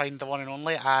managed to find the one and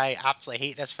only. I absolutely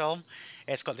hate this film.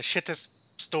 It's got the shittest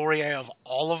story out of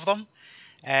all of them.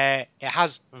 It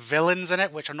has villains in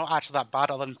it, which are not actually that bad,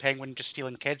 other than Penguin just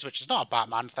stealing kids, which is not a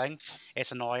Batman thing.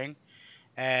 It's annoying.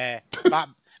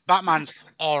 Batman's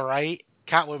alright.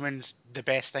 Catwoman's the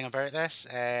best thing about this.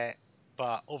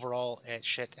 But overall, it's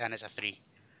shit, and it's a 3.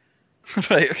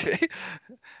 Right, okay.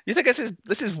 You think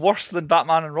this is worse than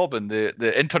Batman and Robin,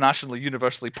 the internationally,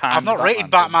 universally panned I've not Batman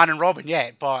rated Batman and Robin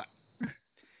yet, but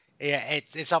yeah,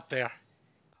 it's up there.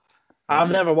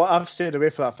 I've stayed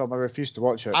away from that film. I refuse to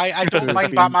watch it. I don't It's mind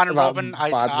been Batman and that Robin. I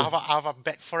badly. have a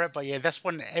bit for it, but yeah, this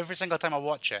one, every single time I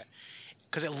watch it,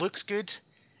 because it looks good,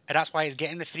 and that's why it's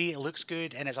getting the 3. It looks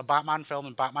good, and it's a Batman film,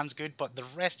 and Batman's good, but the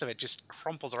rest of it just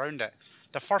crumples around it.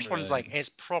 The first one's like, it's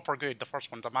proper good. The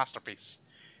first one's a masterpiece.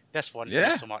 This one,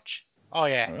 not so much. Oh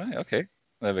yeah. All right, okay.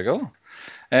 There we go.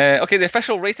 Okay, the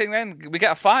official rating then, we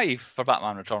get a 5 for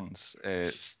Batman Returns.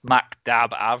 It's smack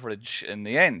dab average in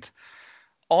the end.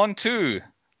 On to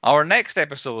our next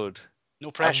episode.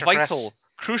 No pressure, vital, Chris.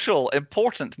 crucial,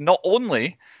 important. Not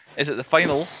only is it the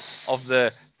final of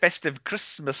the festive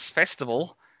Christmas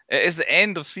festival, it is the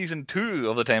end of season 2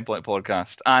 of the 10 Point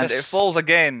Podcast, and it falls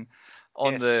again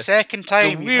on the second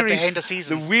time the he's had to end a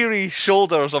season. The weary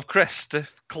shoulders of Chris to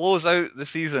close out the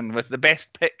season with the best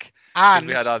pick. And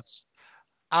we had ads.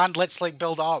 And let's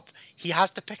build it up. He has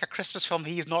to pick a Christmas film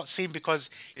he's not seen because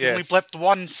he only blipped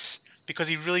once because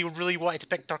he really, really wanted to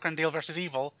pick Tucker and Dale versus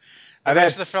Evil. The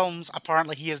rest of the films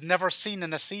apparently he has never seen in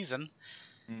this season.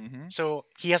 Mm-hmm. So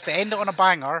he has to end it on a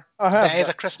banger. That is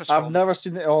a Christmas film. I've never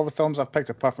seen all the films I've picked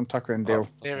apart from Tucker and Dale.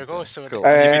 There we go. So cool.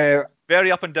 Very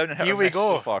up and down and hit here we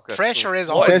go. So far, Chris. Pressure is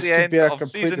on. This could be a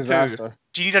complete disaster. 2.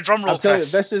 Do you need a drum roll, I'll tell you,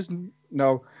 Chris? this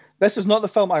is not the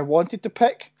film I wanted to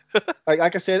pick.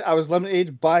 like I said, I was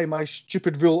limited by my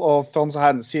stupid rule of films I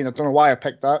hadn't seen. I don't know why I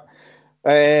picked that.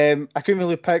 I couldn't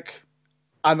really pick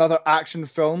another action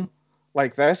film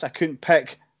like this. I couldn't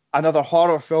pick another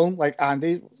horror film like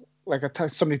Andy, like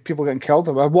so many people getting killed.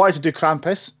 I wanted to do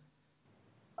Krampus,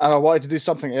 and I wanted to do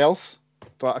something else,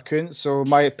 but I couldn't. So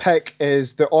my pick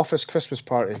is The Office Christmas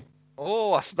Party.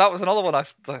 Oh, that was another one I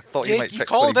thought you might pick.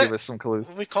 Called it. Give us some clues.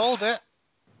 We called it.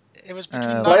 It was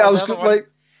between that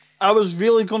I was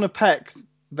really going to pick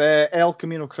the El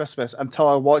Camino Christmas until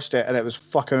I watched it, and it was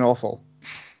fucking awful.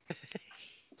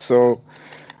 So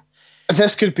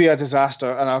this could be a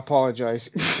disaster, and I apologise.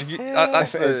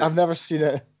 I've never seen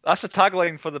it. That's the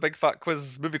tagline for the Big Fat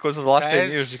Quiz movie quiz of the last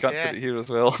 10 years. You can't put it here as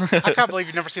well. I can't believe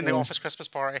you've never seen The Office Christmas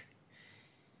Party.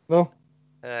 No.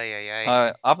 I'm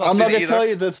not going to tell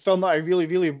you the film that I really,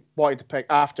 really wanted to pick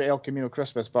after El Camino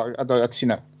Christmas, but I'd seen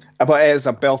it. But it is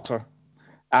a belter,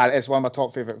 and it's one of my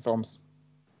top favourite films.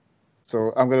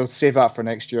 So I'm going to save that for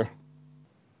next year.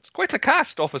 It's quite a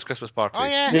cast, Office Christmas Party. Oh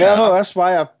yeah. Yeah, no, that's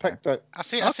why I picked it.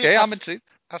 I'm intrigued.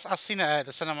 I've seen it at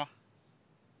the cinema.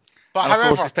 But and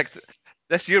however, of course, picked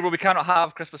this year where we cannot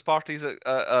have Christmas parties at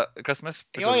Christmas.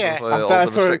 Oh yeah. I've done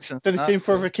it the same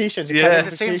for vacations. Yeah,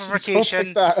 the same for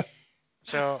vacation.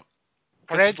 So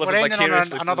we're ending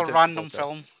on another random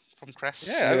film from Chris.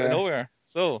 Yeah, out of nowhere.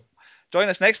 So join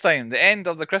us next time. The end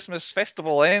of the Christmas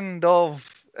festival. End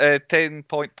of 10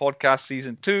 Point Podcast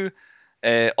Season 2.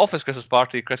 Office Christmas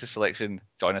Party, Chris's selection.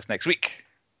 Join us next week.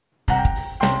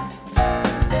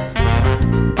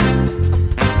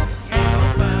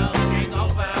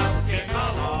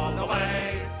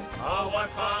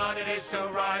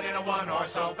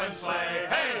 One-horse open sleigh.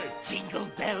 Hey! Jingle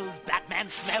bells, Batman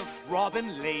smelt,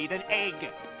 Robin laid an egg.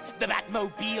 The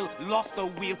Batmobile lost the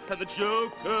wheel, and the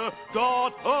Joker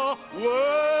got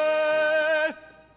away.